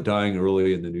 but dying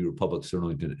early in the new republic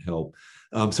certainly didn't help.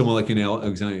 Someone like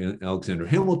Alexander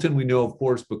Hamilton, we know, of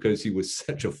course, because he was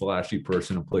such a flashy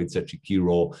person and played such a key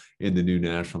role in the new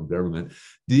national government.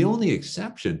 The only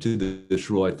exception to this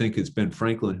rule, I think, has been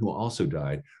Franklin, who also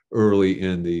died early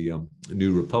in the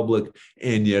new republic.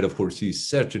 And yet, of course, he's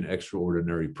such an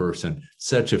extraordinary person,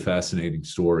 such a fascinating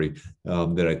story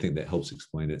that I think that helps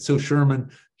explain it. So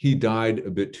Sherman, he died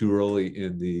a bit too early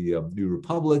in the new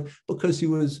republic because he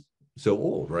was so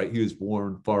old, right? He was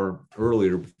born far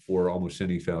earlier before almost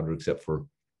any founder except for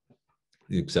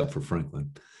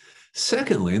Franklin.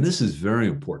 Secondly, and this is very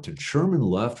important, Sherman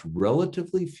left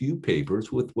relatively few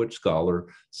papers with which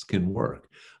scholars can work.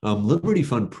 Liberty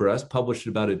Fund Press published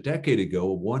about a decade ago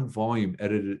a one-volume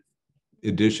edited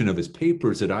edition of his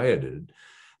papers that I edited,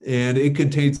 and it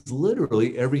contains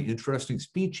literally every interesting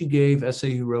speech he gave, essay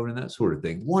he wrote, and that sort of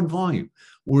thing. One volume.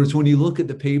 Whereas when you look at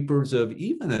the papers of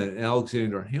even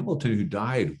Alexander Hamilton, who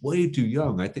died way too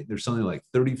young, I think there's something like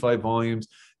 35 volumes.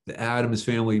 The Adams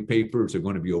family papers are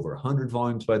going to be over 100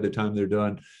 volumes by the time they're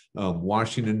done.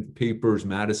 Washington papers,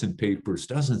 Madison papers,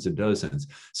 dozens and dozens.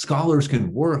 Scholars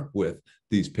can work with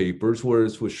these papers,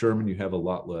 whereas with Sherman, you have a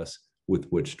lot less with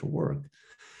which to work.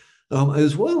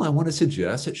 As well, I want to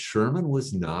suggest that Sherman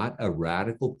was not a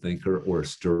radical thinker or a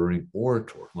stirring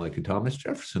orator like Thomas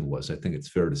Jefferson was, I think it's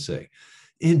fair to say.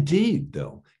 Indeed,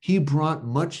 though, he brought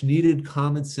much needed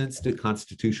common sense to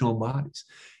constitutional bodies.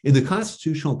 In the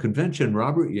Constitutional Convention,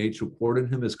 Robert Yates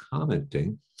reported him as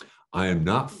commenting, "I am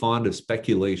not fond of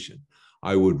speculation.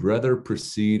 I would rather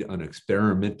proceed on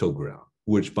experimental ground,"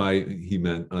 which he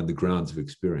meant on the grounds of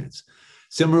experience.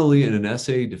 Similarly, in an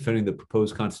essay defending the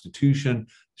proposed Constitution,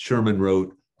 Sherman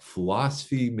wrote,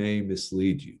 "Philosophy may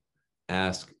mislead you.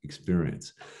 Ask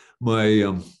experience."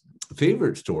 My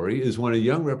favorite story is when a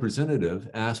young representative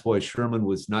asked why Sherman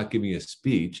was not giving a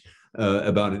speech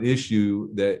about an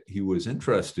issue that he was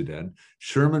interested in.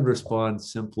 Sherman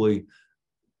responds simply,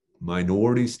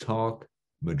 "Minorities talk,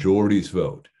 majorities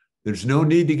vote. There's no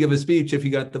need to give a speech if you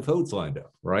got the votes lined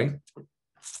up," right?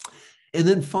 And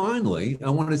then finally, I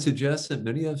want to suggest that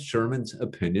many of Sherman's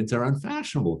opinions are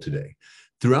unfashionable today.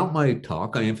 Throughout my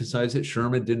talk, I emphasized that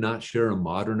Sherman did not share a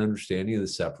modern understanding of the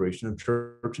separation of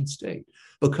church and state.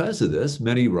 Because of this,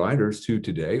 many writers who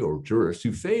today, or jurists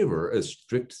who favor a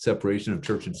strict separation of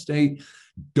church and state,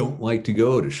 don't like to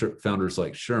go to founders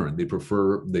like Sherman.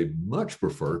 They much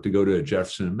prefer to go to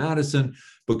Jefferson and Madison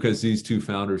because these two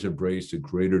founders embraced a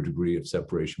greater degree of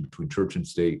separation between church and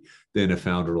state than a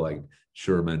founder like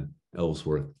Sherman,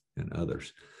 Ellsworth, and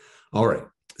others. All right.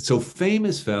 So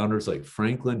famous founders like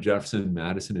Franklin, Jefferson,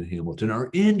 Madison, and Hamilton are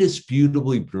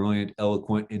indisputably brilliant,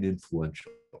 eloquent, and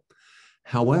influential.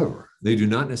 However, they do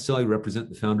not necessarily represent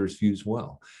the founders' views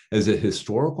well. As a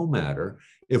historical matter,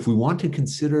 If we want to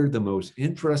consider the most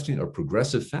interesting or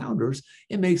progressive founders,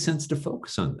 it makes sense to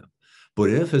focus on them. But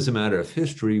if, as a matter of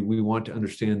history, we want to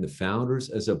understand the founders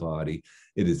as a body,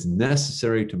 it is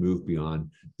necessary to move beyond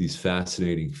these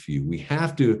fascinating few. We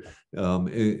have to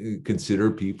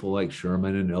consider people like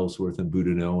Sherman and Ellsworth and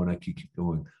Boudinot, and I keep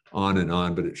going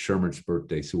on, but it's Sherman's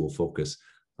birthday, so we'll focus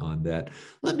on that.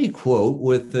 Let me quote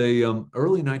with a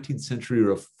early 19th century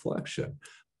reflection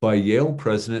by Yale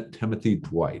President Timothy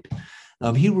Dwight.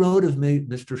 He wrote of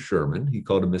Mr. Sherman, he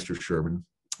called him Mr. Sherman.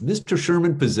 Mr.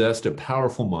 Sherman possessed a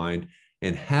powerful mind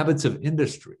and habits of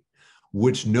industry,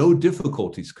 which no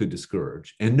difficulties could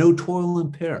discourage and no toil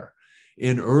impair.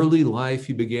 In early life,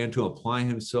 he began to apply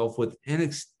himself with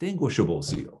inextinguishable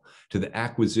zeal to the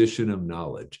acquisition of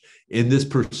knowledge. In this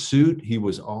pursuit, he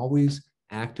was always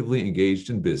actively engaged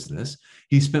in business.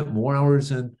 He spent more hours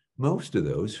than most of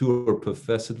those who were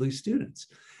professedly students.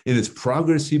 In his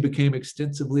progress, he became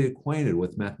extensively acquainted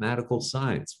with mathematical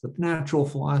science, with natural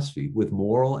philosophy, with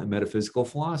moral and metaphysical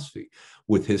philosophy,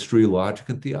 with history, logic,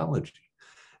 and theology.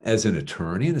 As an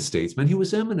attorney and a statesman, he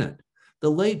was eminent.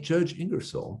 The late Judge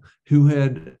Ingersoll,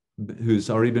 who's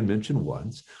already been mentioned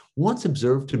once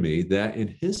observed to me that,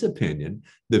 in his opinion,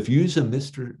 the views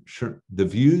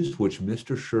which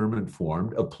Mr. Sherman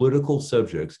formed of political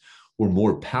subjects were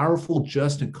more powerful,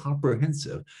 just, and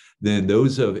comprehensive than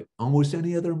those of almost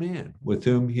any other man with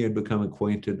whom he had become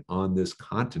acquainted on this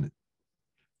continent.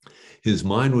 His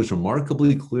mind was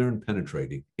remarkably clear and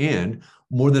penetrating, and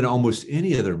more than almost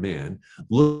any other man,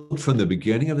 looked from the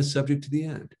beginning of a subject to the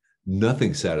end.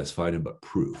 Nothing satisfied him but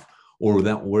proof, or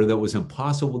that where that was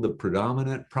impossible, the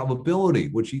predominant probability,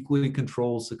 which equally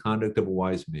controls the conduct of a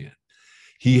wise man.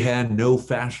 He had no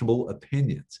fashionable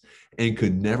opinions and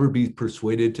could never be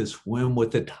persuaded to swim with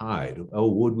the tide.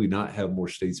 Oh, would we not have more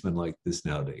statesmen like this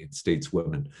nowadays,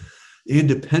 stateswomen?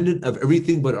 Independent of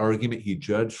everything but argument, he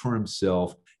judged for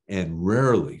himself and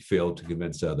rarely failed to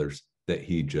convince others that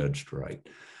he judged right.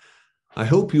 I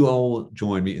hope you all will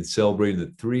join me in celebrating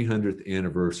the 300th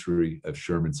anniversary of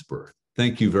Sherman's birth.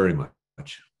 Thank you very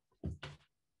much.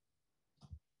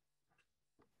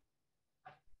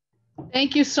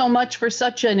 Thank you so much for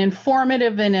such an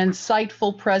informative and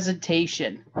insightful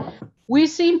presentation. We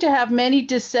seem to have many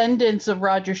descendants of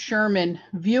Roger Sherman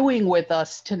viewing with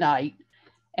us tonight,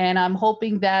 and I'm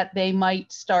hoping that they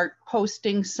might start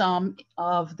posting some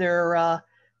of their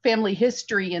family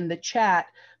history in the chat.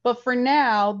 But for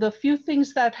now, the few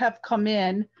things that have come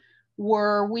in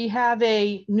were, we have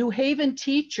a New Haven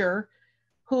teacher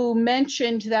who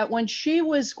mentioned that when she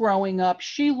was growing up,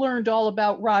 she learned all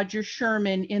about Roger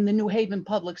Sherman in the New Haven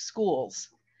public schools.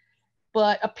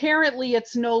 But apparently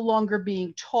it's no longer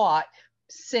being taught,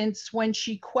 since when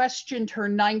she questioned her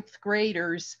 9th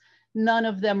graders, none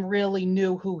of them really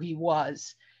knew who he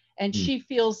was. And she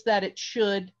feels that it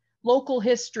should, local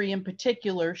history in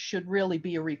particular, should really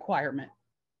be a requirement.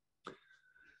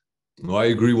 Well, I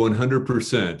agree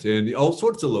 100%. And all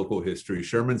sorts of local history.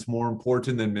 Sherman's more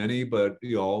important than many, but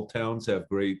all towns have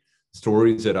great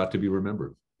stories that ought to be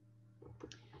remembered.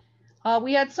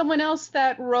 We had someone else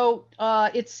that wrote,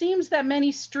 it seems that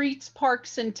many streets,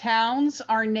 parks, and towns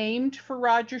are named for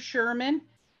Roger Sherman,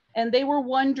 and they were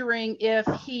wondering if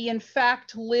he in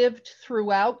fact lived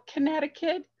throughout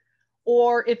Connecticut,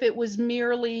 or if it was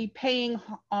merely paying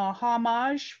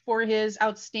homage for his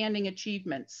outstanding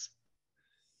achievements.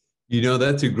 You know,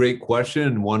 that's a great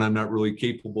question, one I'm not really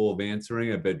capable of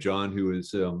answering. I bet John, who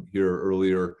was here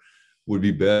earlier, would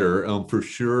be better. For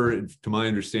sure, to my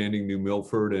understanding, New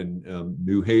Milford and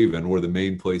New Haven were the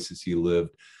main places he lived.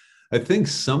 I think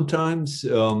sometimes,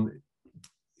 as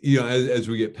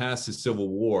we get past the Civil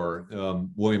War,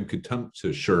 William could come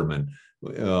to Sherman.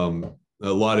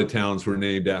 A lot of towns were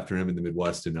named after him in the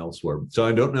Midwest and elsewhere. So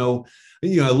I don't know.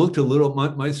 I looked a little.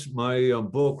 My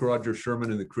book, Roger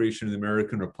Sherman and the Creation of the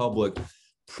American Republic,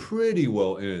 pretty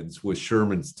well ends with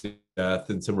Sherman's death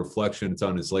and some reflections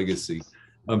on his legacy.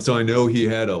 So I know he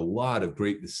had a lot of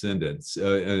great descendants,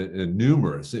 and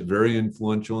numerous, very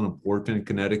influential and important in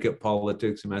Connecticut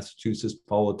politics and Massachusetts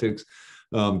politics.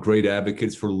 Great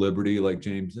advocates for liberty like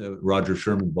Roger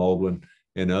Sherman Baldwin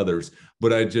and others.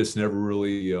 But I just never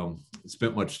really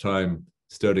spent much time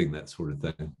studying that sort of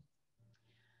thing.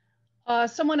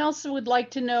 Someone else would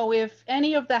like to know if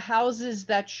any of the houses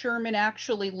that Sherman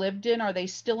actually lived in, are they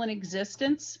still in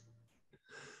existence?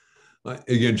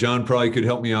 Again, John probably could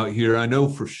help me out here. I know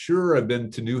for sure I've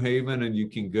been to New Haven, and you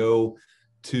can go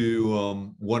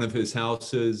to one of his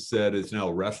houses that is now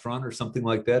a restaurant or something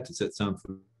like that. Does that sound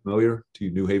familiar to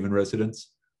New Haven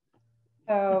residents?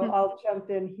 So I'll jump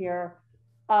in here.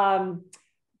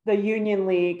 the Union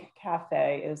League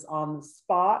Cafe is on the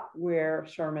spot where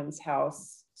Sherman's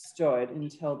house stood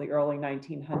until the early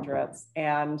 1900s.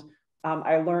 And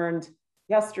I learned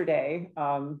yesterday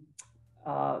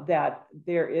that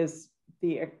there is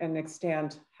an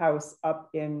extant house up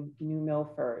in New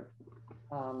Milford.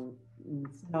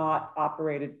 It's not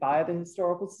operated by the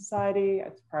Historical Society,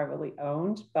 it's privately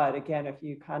owned. But again, if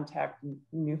you contact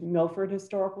New Milford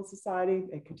Historical Society,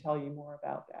 they could tell you more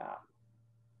about that.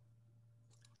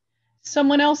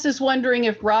 Someone else is wondering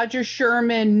if Roger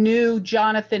Sherman knew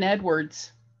Jonathan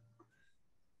Edwards.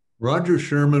 Roger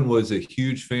Sherman was a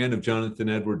huge fan of Jonathan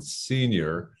Edwards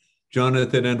Sr.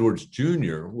 Jonathan Edwards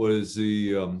Jr. was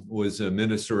a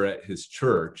minister at his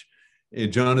church.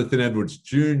 And Jonathan Edwards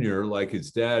Jr., like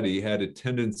his daddy, had a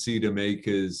tendency to make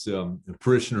his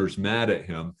parishioners mad at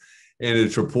him. And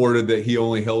it's reported that he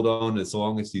only held on as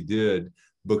long as he did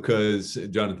because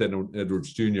Jonathan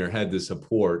Edwards Jr. had the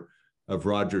support of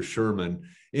Roger Sherman.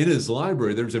 In his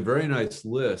library, there's a very nice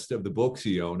list of the books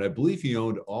he owned. I believe he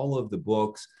owned all of the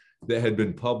books that had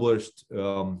been published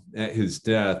at his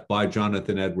death by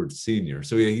Jonathan Edwards Sr.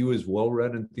 So yeah, he was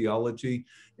well-read in theology,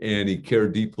 and he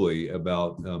cared deeply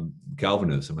about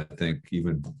Calvinism, I think,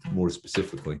 even more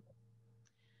specifically.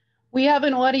 We have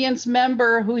an audience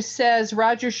member who says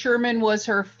Roger Sherman was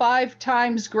her 5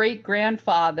 times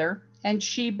great-grandfather, and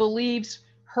she believes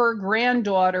her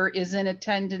granddaughter is in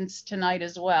attendance tonight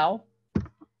as well.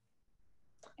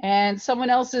 And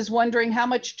someone else is wondering, how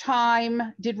much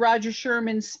time did Roger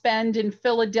Sherman spend in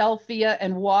Philadelphia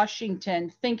and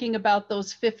Washington thinking about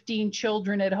those 15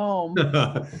 children at home?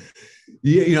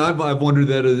 Yeah, I've wondered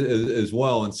that as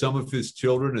well. And some of his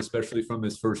children, especially from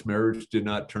his first marriage, did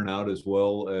not turn out as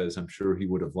well as I'm sure he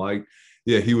would have liked.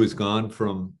 Yeah, he was gone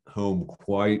from home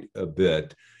quite a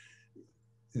bit.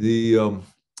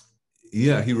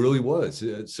 Yeah, he really was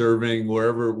serving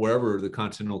wherever the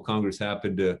Continental Congress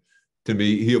happened to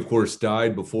meet. He, of course,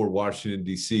 died before Washington,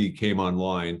 D.C. came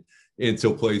online. And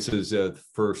so places, the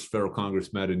first Federal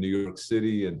Congress met in New York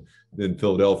City and then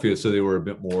Philadelphia, so they were a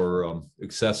bit more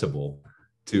accessible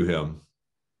to him.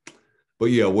 But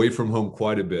yeah, away from home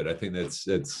quite a bit. I think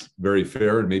that's very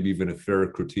fair and maybe even a fair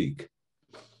critique.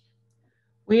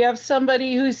 We have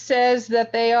somebody who says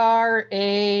that they are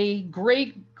a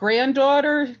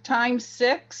great-granddaughter times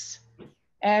 6.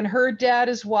 And her dad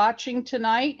is watching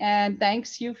tonight and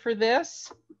thanks you for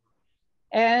this.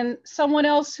 And someone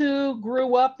else who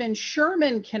grew up in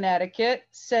Sherman, Connecticut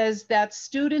says that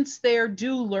students there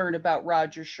do learn about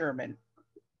Roger Sherman.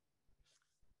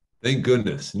 Thank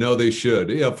goodness. No, they should.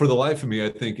 Yeah, for the life of me, I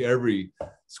think every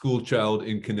school child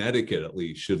in Connecticut at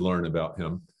least should learn about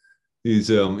him.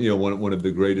 He's one of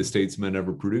the greatest statesmen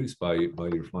ever produced by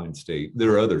your fine state.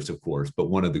 There are others, of course, but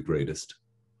one of the greatest.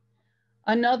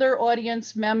 Another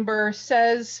audience member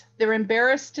says they're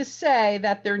embarrassed to say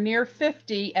that they're near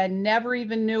 50 and never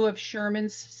even knew of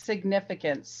Sherman's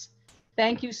significance.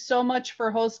 Thank you so much for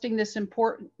hosting this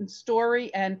important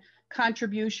story and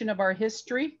contribution of our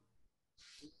history.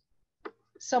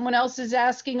 Someone else is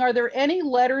asking, are there any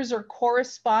letters or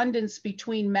correspondence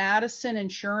between Madison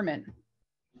and Sherman?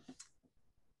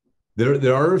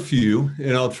 There are a few,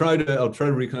 and I'll try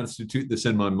to reconstitute this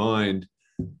in my mind.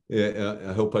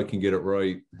 I hope I can get it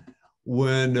right.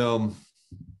 When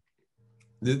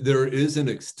there is an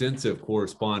extensive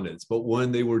correspondence, but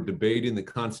when they were debating the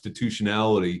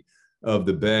constitutionality of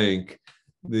the bank,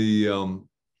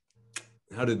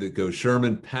 how did it go?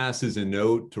 Sherman passes a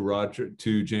note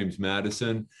to James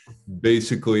Madison,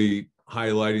 basically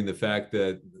highlighting the fact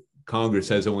that Congress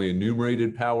has only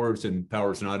enumerated powers, and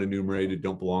powers not enumerated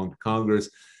don't belong to Congress.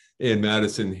 And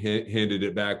Madison handed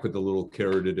it back with a little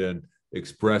carroted in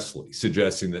expressly,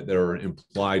 suggesting that there are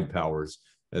implied powers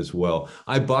as well.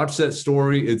 I botched that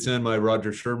story. It's in my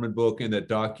Roger Sherman book, and that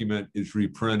document is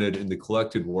reprinted in the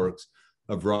collected works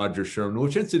of Roger Sherman,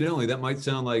 which incidentally, that might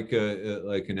sound like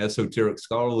an esoteric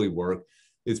scholarly work.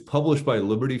 It's published by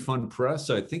Liberty Fund Press.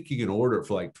 I think you can order it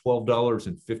for like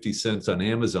 $12.50 on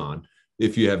Amazon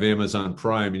if you have Amazon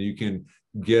Prime, and you can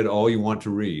get all you want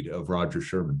to read of Roger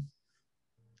Sherman.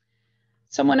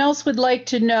 Someone else would like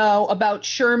to know about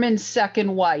Sherman's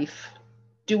second wife.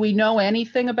 Do we know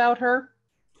anything about her?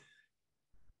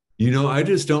 I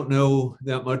just don't know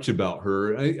that much about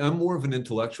her. I'm more of an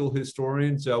intellectual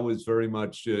historian, so I was very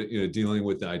much dealing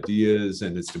with ideas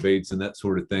and its debates and that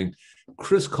sort of thing.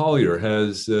 Chris Collier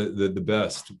has the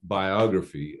best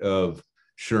biography of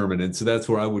Sherman, and so that's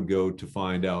where I would go to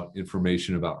find out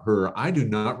information about her. I do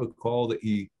not recall that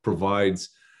he provides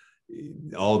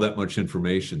all that much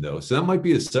information, though. So that might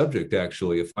be a subject,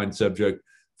 actually, a fine subject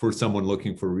for someone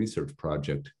looking for a research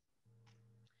project.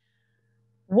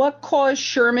 What caused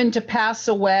Sherman to pass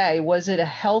away? Was it a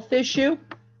health issue?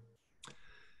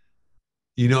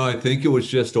 You know, I think it was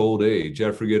just old age.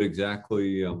 I forget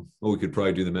exactly. Well, we could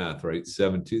probably do the math, right?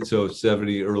 70, so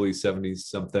 70, early 70s,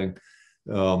 something.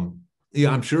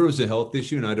 Yeah, I'm sure it was a health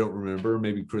issue, and I don't remember.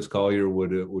 Maybe Chris Collier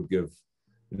would give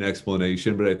an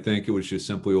explanation, but I think it was just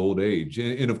simply old age.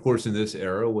 And of course, in this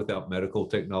era, without medical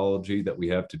technology that we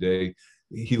have today,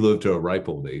 he lived to a ripe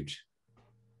old age.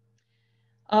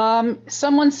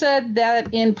 Someone said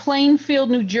that in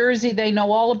Plainfield, New Jersey, they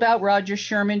know all about Roger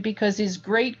Sherman because his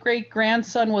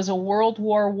great-great-grandson was a World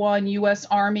War I U.S.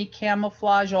 Army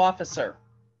camouflage officer.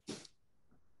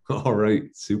 All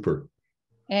right, super.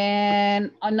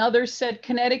 And another said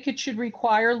Connecticut should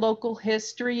require local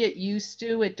history. It used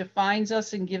to. It defines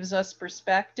us and gives us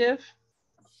perspective.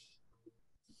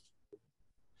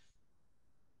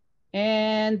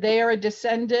 And they are a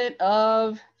descendant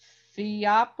of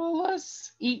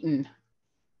Theophilus Eaton.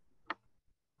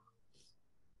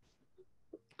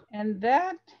 And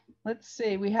that, let's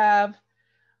see, we have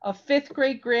a fifth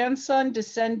great grandson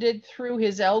descended through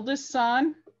his eldest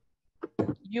son.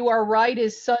 You are right,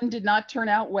 his son did not turn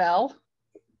out well.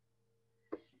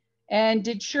 And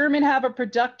did Sherman have a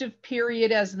productive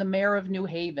period as the mayor of New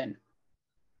Haven?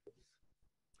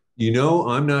 You know,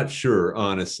 I'm not sure,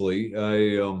 honestly.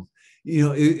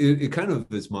 It kind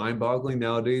of is mind-boggling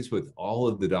nowadays with all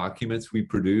of the documents we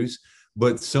produce,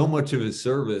 but so much of his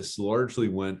service largely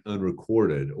went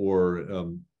unrecorded or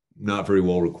not very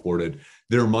well recorded.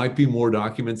 There might be more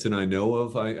documents than I know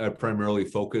of. I primarily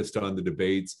focused on the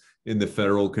debates in the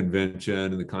Federal Convention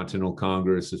and the Continental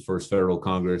Congress, his first Federal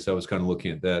Congress. I was kind of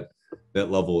looking at that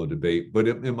level of debate, but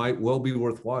it might well be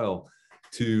worthwhile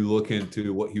to look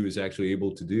into what he was actually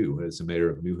able to do as the mayor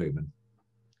of New Haven.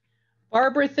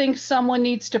 Barbara thinks someone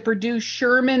needs to produce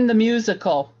Sherman the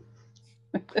musical.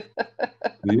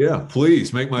 Yeah,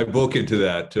 please make my book into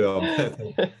that.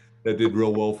 That did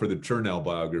real well for the Chernow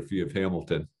biography of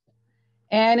Hamilton.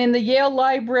 And in the Yale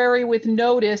Library with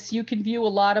notice, you can view a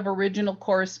lot of original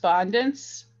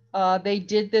correspondence. They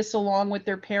did this along with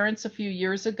their parents a few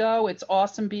years ago. It's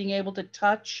awesome being able to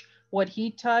touch what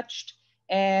he touched,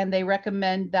 and they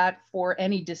recommend that for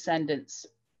any descendants.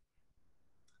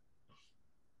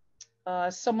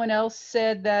 Someone else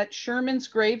said that Sherman's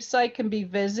gravesite can be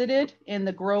visited in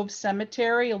the Grove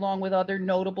Cemetery along with other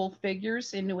notable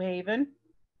figures in New Haven.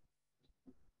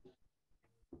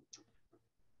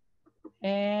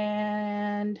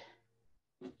 And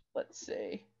let's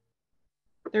see.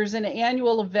 There's an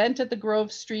annual event at the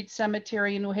Grove Street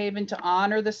Cemetery in New Haven to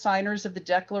honor the signers of the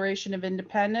Declaration of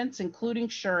Independence, including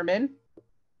Sherman.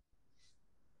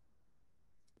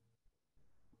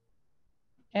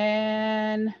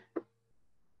 And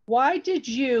why did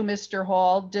you, Mr.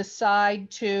 Hall,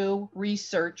 decide to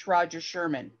research Roger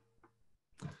Sherman?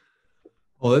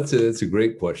 Well, that's a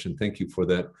great question. Thank you for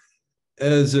that.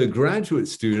 As a graduate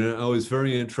student, I was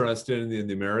very interested in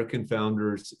the American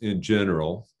founders in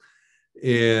general.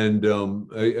 And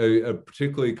I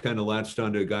particularly kind of latched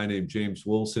onto a guy named James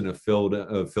Wilson of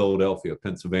Philadelphia,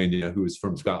 Pennsylvania, who was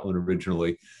from Scotland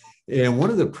originally. And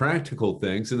one of the practical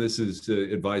things, and this is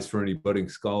advice for any budding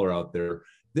scholar out there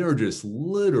are just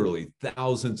literally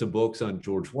thousands of books on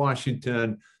George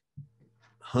Washington,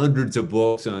 hundreds of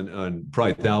books on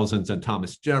probably thousands on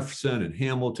Thomas Jefferson and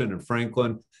Hamilton and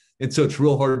Franklin. And so it's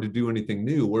real hard to do anything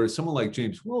new. Whereas someone like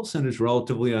James Wilson is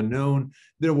relatively unknown.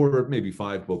 There were maybe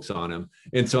 5 books on him.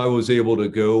 And so I was able to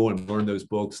go and learn those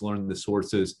books, learn the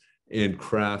sources, and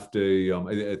craft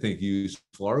I think,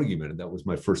 useful argument. And that was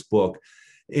my first book.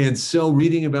 And so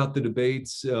reading about the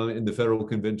debates in the Federal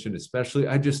Convention, especially,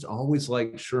 I just always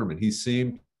liked Sherman. He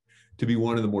seemed to be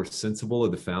one of the more sensible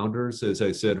of the founders. As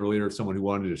I said earlier, someone who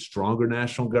wanted a stronger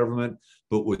national government,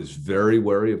 but was very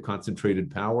wary of concentrated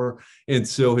power. And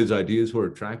so his ideas were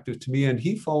attractive to me. And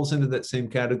he falls into that same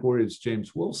category as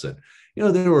James Wilson. You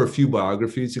know, there were a few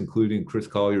biographies, including Chris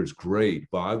Collier's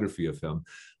great biography of him,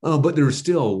 but there was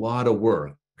still a lot of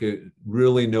work.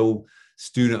 Really no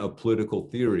student of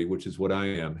political theory, which is what I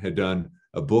am, had done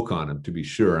a book on him, to be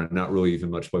sure, and not really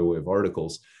even much by way of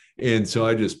articles. And so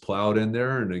I just plowed in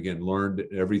there and again, learned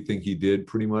everything he did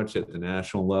pretty much at the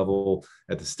national level,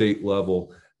 at the state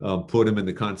level, put him in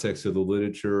the context of the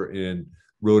literature, and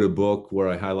wrote a book where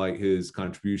I highlight his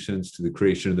contributions to the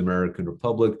creation of the American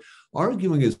Republic,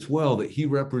 arguing as well that he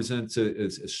represents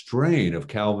a strain of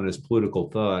Calvinist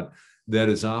political thought that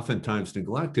is oftentimes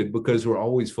neglected because we're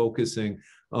always focusing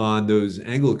on those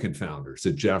Anglican founders,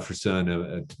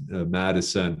 Jefferson,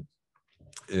 Madison,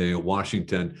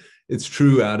 Washington. It's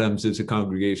true Adams is a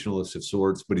Congregationalist of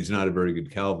sorts, but he's not a very good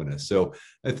Calvinist. So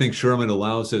I think Sherman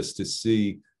allows us to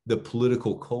see the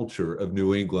political culture of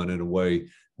New England in a way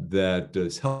that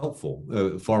is helpful,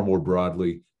 far more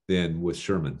broadly than with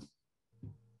Sherman.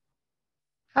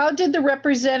 How did the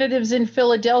representatives in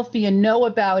Philadelphia know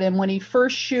about him when he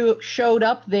first showed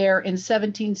up there in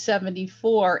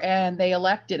 1774 and they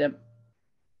elected him?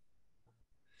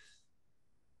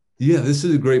 Yeah, this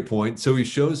is a great point. So he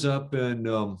shows up in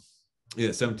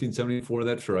 1774,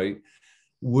 that's right.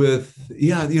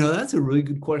 That's a really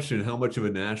good question. How much of a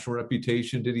national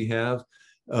reputation did he have?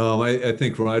 I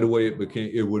think right away it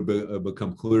would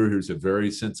become clear he's a very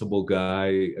sensible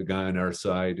guy, a guy on our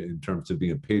side in terms of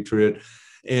being a patriot.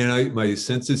 And my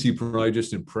sense is he probably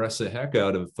just impressed the heck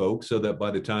out of folks so that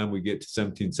by the time we get to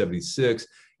 1776,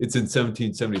 it's in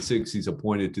 1776 he's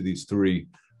appointed to these three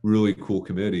really cool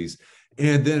committees.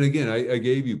 And then again, I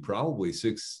gave you probably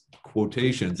 6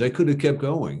 quotations. I could have kept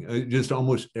going. Just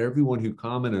almost everyone who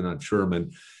commented on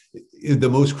Sherman. The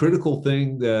most critical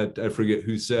thing that I forget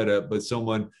who said it, but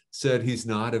someone said he's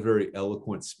not a very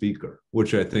eloquent speaker,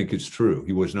 which I think is true.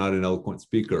 He was not an eloquent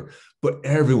speaker, but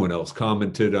everyone else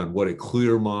commented on what a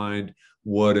clear mind,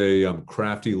 what a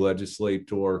crafty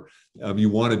legislator. You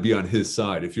want to be on his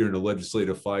side. If you're in a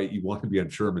legislative fight, you want to be on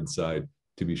Sherman's side,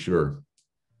 to be sure.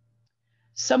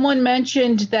 Someone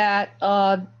mentioned that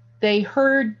they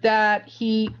heard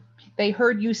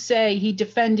you say he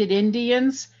defended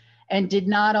Indians and did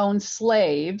not own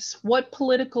slaves. What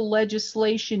political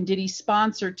legislation did he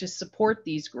sponsor to support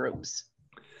these groups?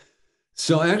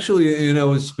 So actually, I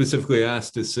was specifically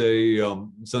asked to say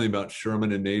something about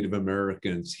Sherman and Native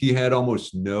Americans. He had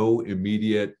almost no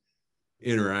immediate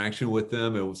interaction with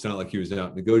them. It was not like he was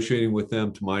out negotiating with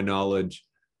them, to my knowledge.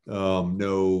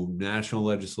 No national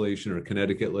legislation or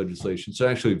Connecticut legislation. So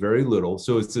actually very little.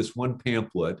 So it's this one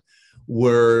pamphlet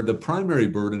where the primary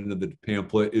burden of the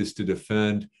pamphlet is to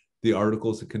defend the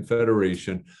Articles of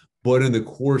Confederation. But in the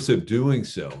course of doing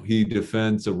so, he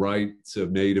defends the rights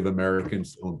of Native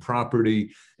Americans to own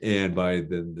property and by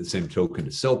the same token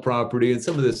to sell property. And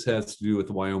some of this has to do with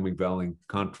the Wyoming Valley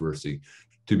controversy,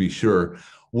 to be sure.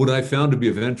 What I found to be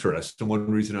of interest, and one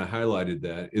reason I highlighted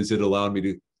that, is it allowed me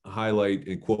to highlight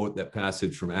and quote that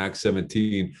passage from Act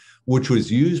 17, which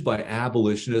was used by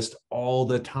abolitionists all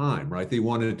the time, right? They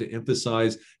wanted to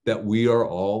emphasize that we are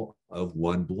all of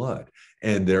one blood,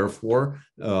 and therefore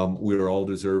we are all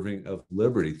deserving of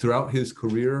liberty. Throughout his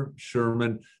career,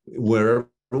 Sherman, wherever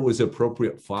it was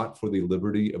appropriate, fought for the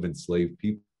liberty of enslaved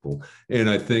people. And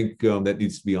I think that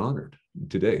needs to be honored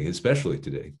today, especially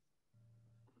today.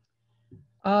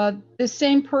 The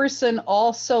same person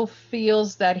also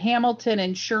feels that Hamilton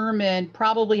and Sherman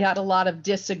probably had a lot of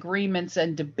disagreements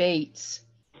and debates.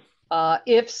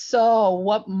 If so,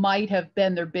 what might have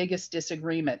been their biggest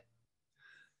disagreement?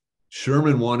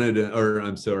 Hamilton wanted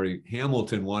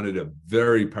a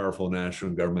very powerful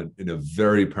national government and a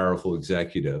very powerful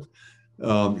executive.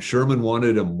 Sherman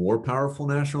wanted a more powerful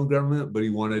national government, but he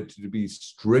wanted it to be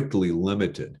strictly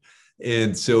limited.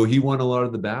 And so he won a lot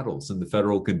of the battles in the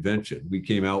Federal Convention. We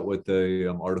came out with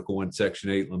the Article 1, Section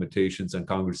 8, limitations on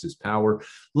Congress's power,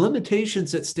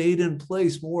 limitations that stayed in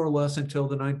place more or less until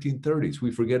the 1930s. We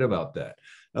forget about that.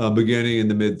 Beginning in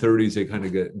the mid-30s, they kind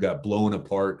of got blown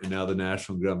apart, and now the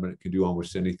national government can do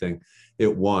almost anything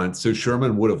it wants. So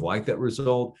Sherman would have liked that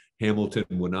result. Hamilton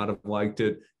would not have liked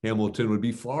it. Hamilton would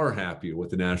be far happier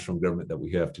with the national government that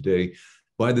we have today.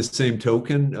 By the same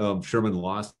token, Sherman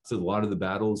lost a lot of the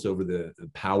battles over the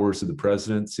powers of the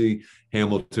presidency.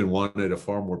 Hamilton wanted a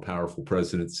far more powerful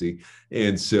presidency.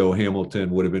 And so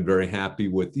Hamilton would have been very happy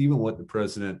with even what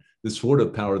the sort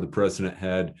of power the president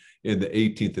had in the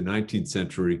 18th and 19th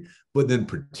century, but then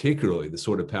particularly the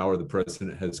sort of power the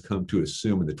president has come to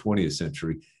assume in the 20th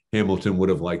century. Hamilton would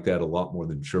have liked that a lot more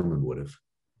than Sherman would have.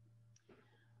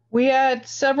 We had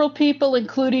several people,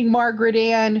 including Margaret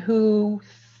Ann, who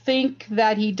think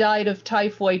that he died of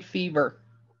typhoid fever.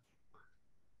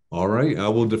 All right, I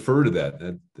will defer to that.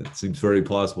 That seems very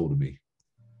plausible to me.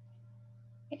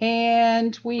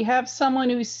 And we have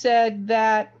someone who said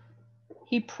that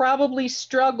he probably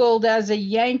struggled as a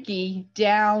Yankee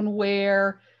down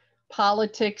where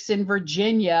politics in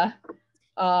Virginia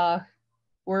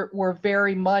were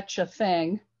very much a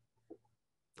thing.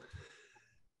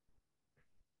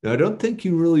 I don't think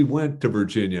you really went to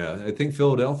Virginia. I think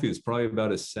Philadelphia is probably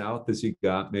about as south as he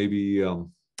got, maybe,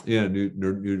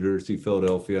 New Jersey,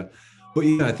 Philadelphia. But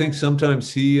yeah, I think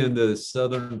sometimes he and the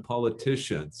Southern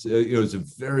politicians, it was a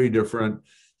very different.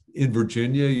 In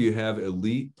Virginia, you have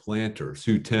elite planters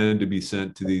who tend to be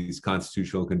sent to these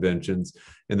constitutional conventions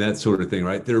and that sort of thing,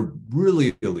 right? They're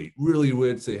really elite, really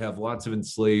rich. They have lots of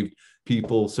enslaved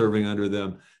people serving under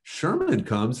them. Sherman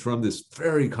comes from this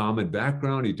very common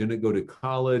background. He didn't go to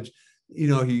college.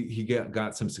 he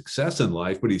got some success in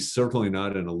life, but he's certainly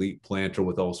not an elite planter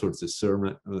with all sorts of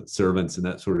servants and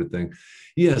that sort of thing.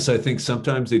 Yes, I think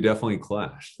sometimes they definitely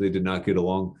clashed. They did not get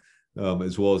along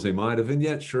as well as they might have. And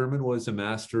yet Sherman was a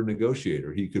master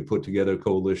negotiator. He could put together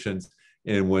coalitions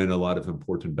and win a lot of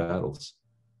important battles.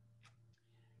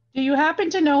 Do you happen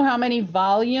to know how many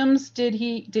volumes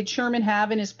did Sherman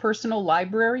have in his personal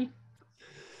library?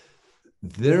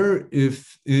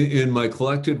 If in my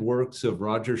collected works of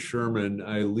Roger Sherman,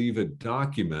 I leave a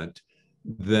document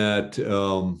that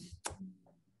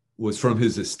was from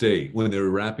his estate when they were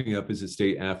wrapping up his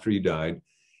estate after he died.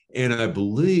 And I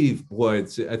believe I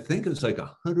think it was like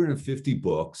 150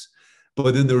 books,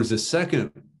 but then there was a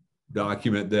second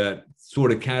document that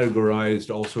sort of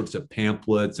categorized all sorts of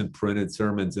pamphlets and printed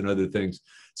sermons and other things.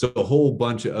 So a whole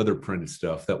bunch of other printed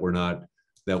stuff that were not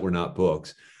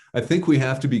books. I think we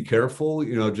have to be careful,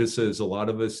 just as a lot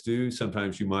of us do.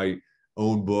 Sometimes you might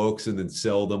own books and then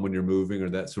sell them when you're moving or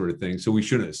that sort of thing. So we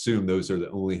shouldn't assume those are the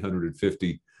only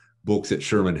 150 books that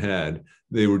Sherman had.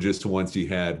 They were just the ones he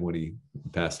had when he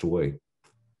passed away.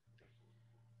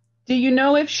 Do you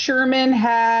know if Sherman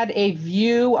had a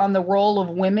view on the role of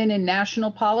women in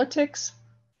national politics?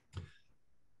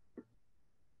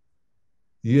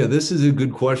 Yeah, this is a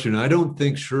good question. I don't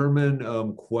think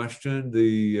Sherman questioned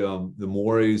the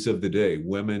mores of the day.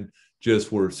 Women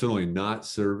just were certainly not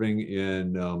serving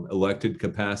in elected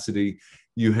capacity.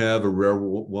 You have a rare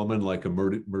woman like a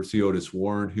Mercy Otis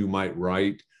Warren who might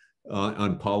write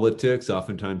on politics,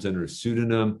 oftentimes under a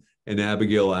pseudonym, and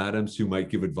Abigail Adams who might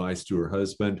give advice to her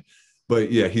husband.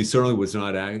 But yeah, he certainly was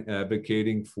not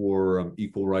advocating for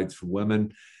equal rights for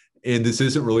women. And this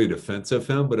isn't really a defense of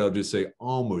him, but I'll just say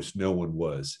almost no one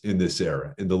was in this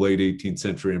era. In the late 18th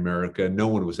century America, no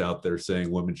one was out there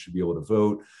saying women should be able to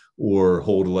vote or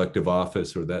hold elective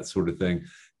office or that sort of thing.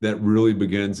 That really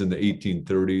begins in the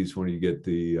 1830s when you get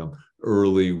the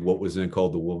early, what was then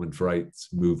called the women's rights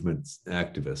movement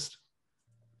activists.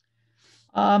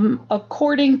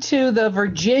 According to the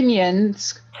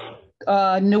Virginians,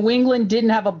 New England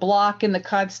didn't have a block in the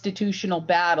constitutional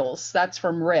battles. That's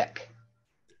from Rick.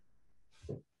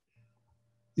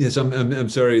 Yes, I'm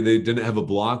sorry, they didn't have a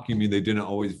block. You mean they didn't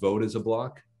always vote as a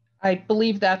block? I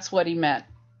believe that's what he meant.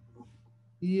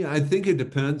 Yeah, I think it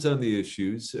depends on the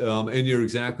issues. And you're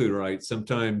exactly right.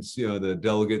 Sometimes, the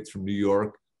delegates from New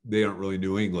York, they aren't really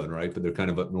New England, right? But they're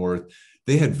kind of up north.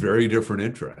 They had very different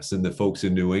interests than the folks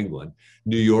in New England.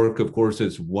 New York, of course,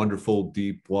 has wonderful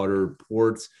deep water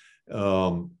ports.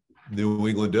 New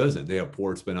England doesn't. They have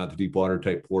ports, but not the deep water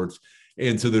type ports.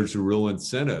 And so there's a real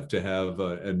incentive to have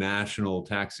a national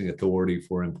taxing authority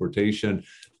for importation,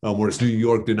 whereas New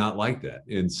York did not like that.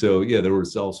 And so, yeah, there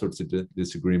was all sorts of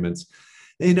disagreements.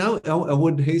 And I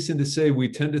would hasten to say we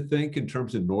tend to think in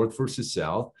terms of North versus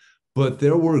South, but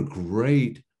there were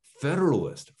great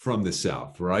Federalists from the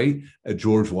South, right?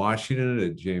 George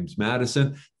Washington, James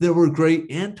Madison. There were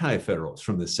great anti-Federalists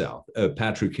from the South,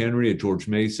 Patrick Henry, George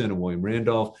Mason, and William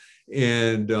Randolph.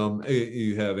 And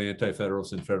you have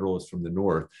anti-Federalists and Federalists from the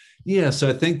North. Yes,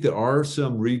 I think there are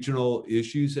some regional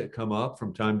issues that come up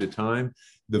from time to time.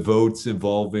 The votes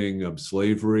involving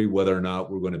slavery, whether or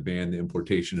not we're going to ban the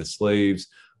importation of slaves,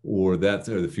 or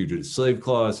the Fugitive Slave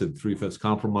Clause, and the Three-Fifths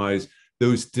Compromise,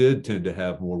 those did tend to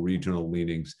have more regional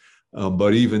leanings.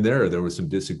 But even there was some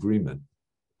disagreement.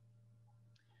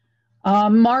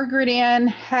 Margaret Ann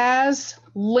has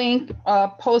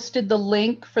posted the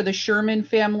link for the Sherman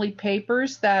family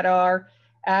papers that are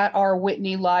at our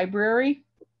Whitney Library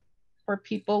for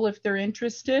people if they're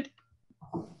interested.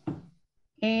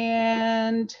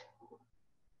 And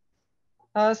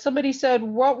somebody said,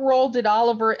 what role did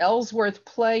Oliver Ellsworth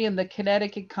play in the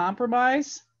Connecticut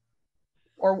Compromise?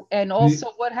 And also,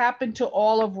 what happened to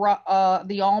all of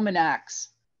the almanacs?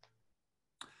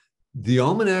 The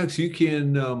almanacs you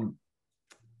can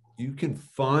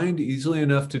find easily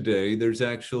enough today. There's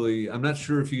actually, I'm not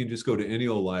sure if you can just go to any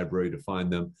old library to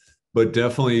find them, but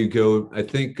definitely go. I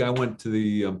think I went to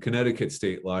the Connecticut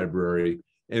State Library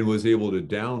and was able to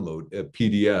download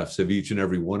PDFs of each and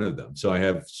every one of them. So I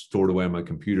have stored away on my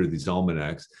computer these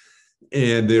almanacs,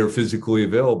 and they're physically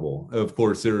available. Of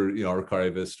course,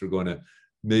 archivists are going to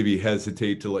maybe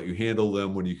hesitate to let you handle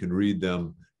them when you can read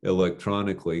them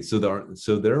electronically. So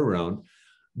they're around.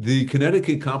 The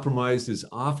Connecticut Compromise is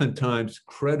oftentimes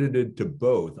credited to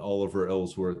both Oliver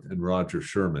Ellsworth and Roger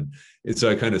Sherman. And so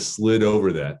I kind of slid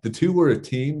over that. The two were a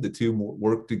team. The two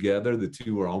worked together. The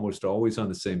two were almost always on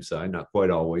the same side, not quite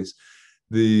always.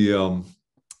 And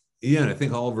I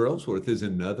think Oliver Ellsworth is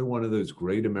another one of those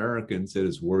great Americans that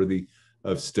is worthy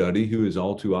of study, who is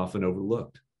all too often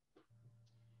overlooked.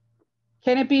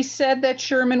 Can it be said that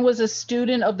Sherman was a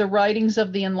student of the writings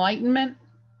of the Enlightenment?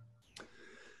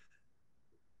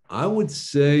 I would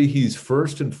say he's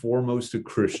first and foremost a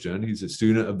Christian. He's a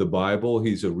student of the Bible.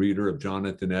 He's a reader of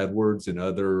Jonathan Edwards and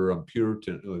other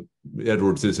Puritan.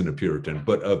 Edwards isn't a Puritan,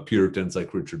 but of Puritans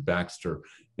like Richard Baxter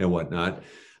and whatnot.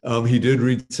 He did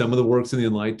read some of the works of the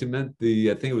Enlightenment.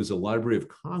 I think it was the Library of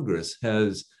Congress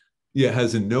has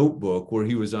a notebook where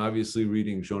he was obviously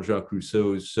reading Jean-Jacques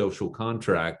Rousseau's Social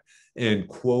Contract and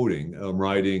quoting,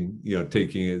 writing,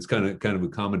 taking it's kind of a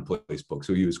commonplace book.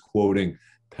 So he was quoting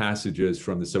passages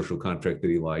from the Social Contract that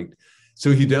he liked.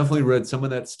 So he definitely read some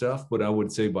of that stuff, but I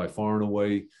would say by far and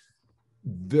away,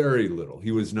 very little.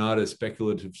 He was not a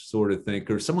speculative sort of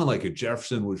thinker. Someone like a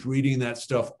Jefferson was reading that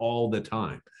stuff all the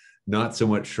time, not so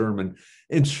much Sherman.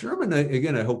 And Sherman,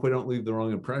 again, I hope I don't leave the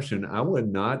wrong impression. I would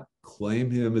not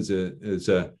claim him as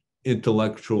a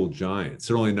intellectual giant,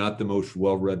 certainly not the most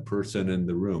well-read person in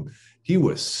the room. He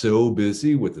was so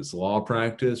busy with his law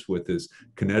practice, with his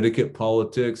Connecticut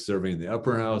politics, serving in the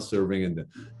upper house, serving in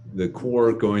the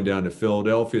court, going down to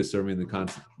Philadelphia, serving in the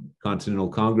Continental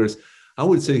Congress. I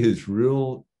would say his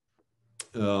real,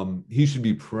 he should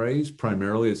be praised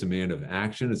primarily as a man of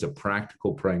action, as a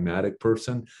practical, pragmatic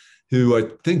person who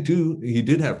I think he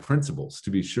did have principles,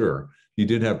 to be sure. He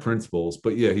did have principles,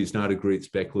 but yeah, he's not a great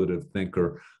speculative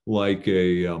thinker like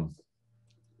a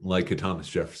Thomas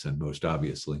Jefferson, most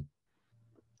obviously.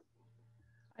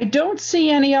 I don't see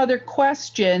any other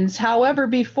questions. However,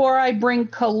 before I bring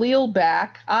Khalil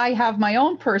back, I have my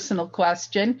own personal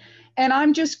question, and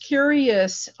I'm just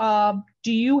curious,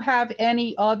 do you have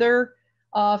any other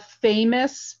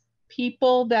famous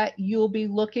people that you'll be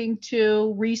looking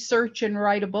to research and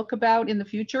write a book about in the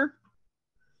future?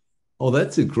 Oh,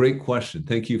 that's a great question.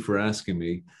 Thank you for asking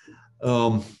me.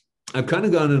 I've kind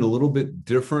of gone in a little bit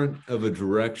different of a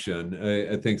direction.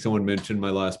 I think someone mentioned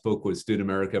my last book was Did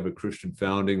America Have a Christian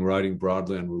Founding? Writing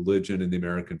broadly on religion and the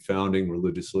American founding,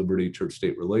 religious liberty,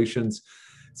 church-state relations.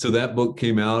 So that book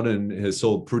came out and has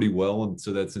sold pretty well. And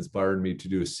so that's inspired me to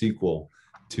do a sequel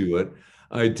to it.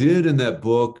 I did in that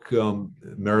book,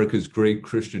 America's Great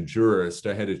Christian Jurist,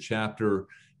 I had a chapter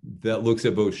that looks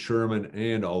at both Sherman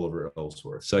and Oliver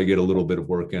Ellsworth. So I get a little bit of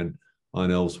work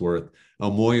on Ellsworth.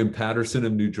 William Patterson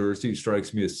of New Jersey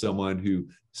strikes me as someone who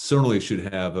certainly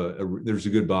should have there's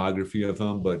a good biography of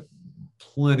him, but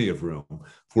plenty of room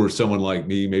for someone like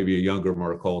me, maybe a younger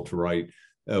Mark Hall, to write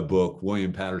a book,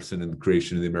 William Patterson and the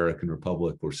Creation of the American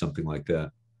Republic, or something like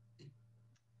that.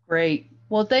 Great.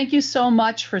 Well, thank you so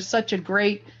much for such a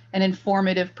great and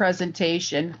informative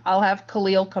presentation. I'll have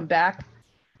Khalil come back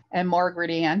and Margaret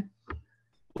Ann.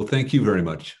 Well, thank you very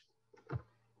much.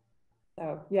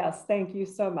 So yes, thank you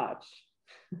so much.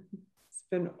 It's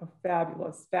been a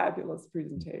fabulous, fabulous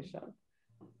presentation.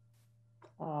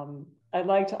 I'd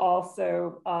like to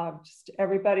also, just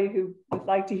everybody who would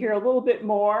like to hear a little bit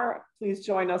more, please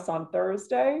join us on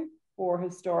Thursday for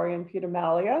historian Peter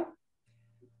Malia,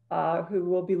 who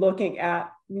will be looking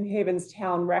at New Haven's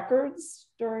town records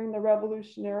during the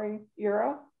Revolutionary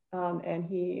era. And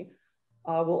he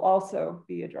will also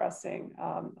be addressing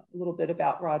a little bit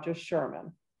about Roger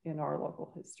Sherman in our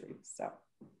local history. So,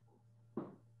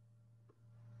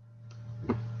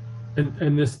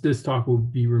 and this talk will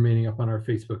be remaining up on our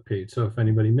Facebook page. So if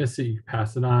anybody missed it, you can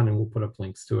pass it on, and we'll put up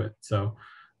links to it. So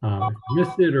if you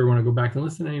missed it or want to go back and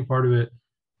listen to any part of it,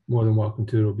 more than welcome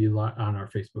to. It'll be on our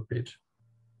Facebook page.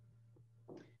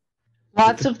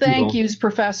 Lots of thank yous,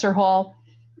 Professor Hall.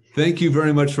 Thank you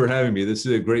very much for having me. This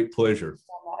is a great pleasure.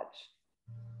 so much.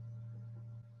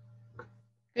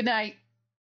 Good night.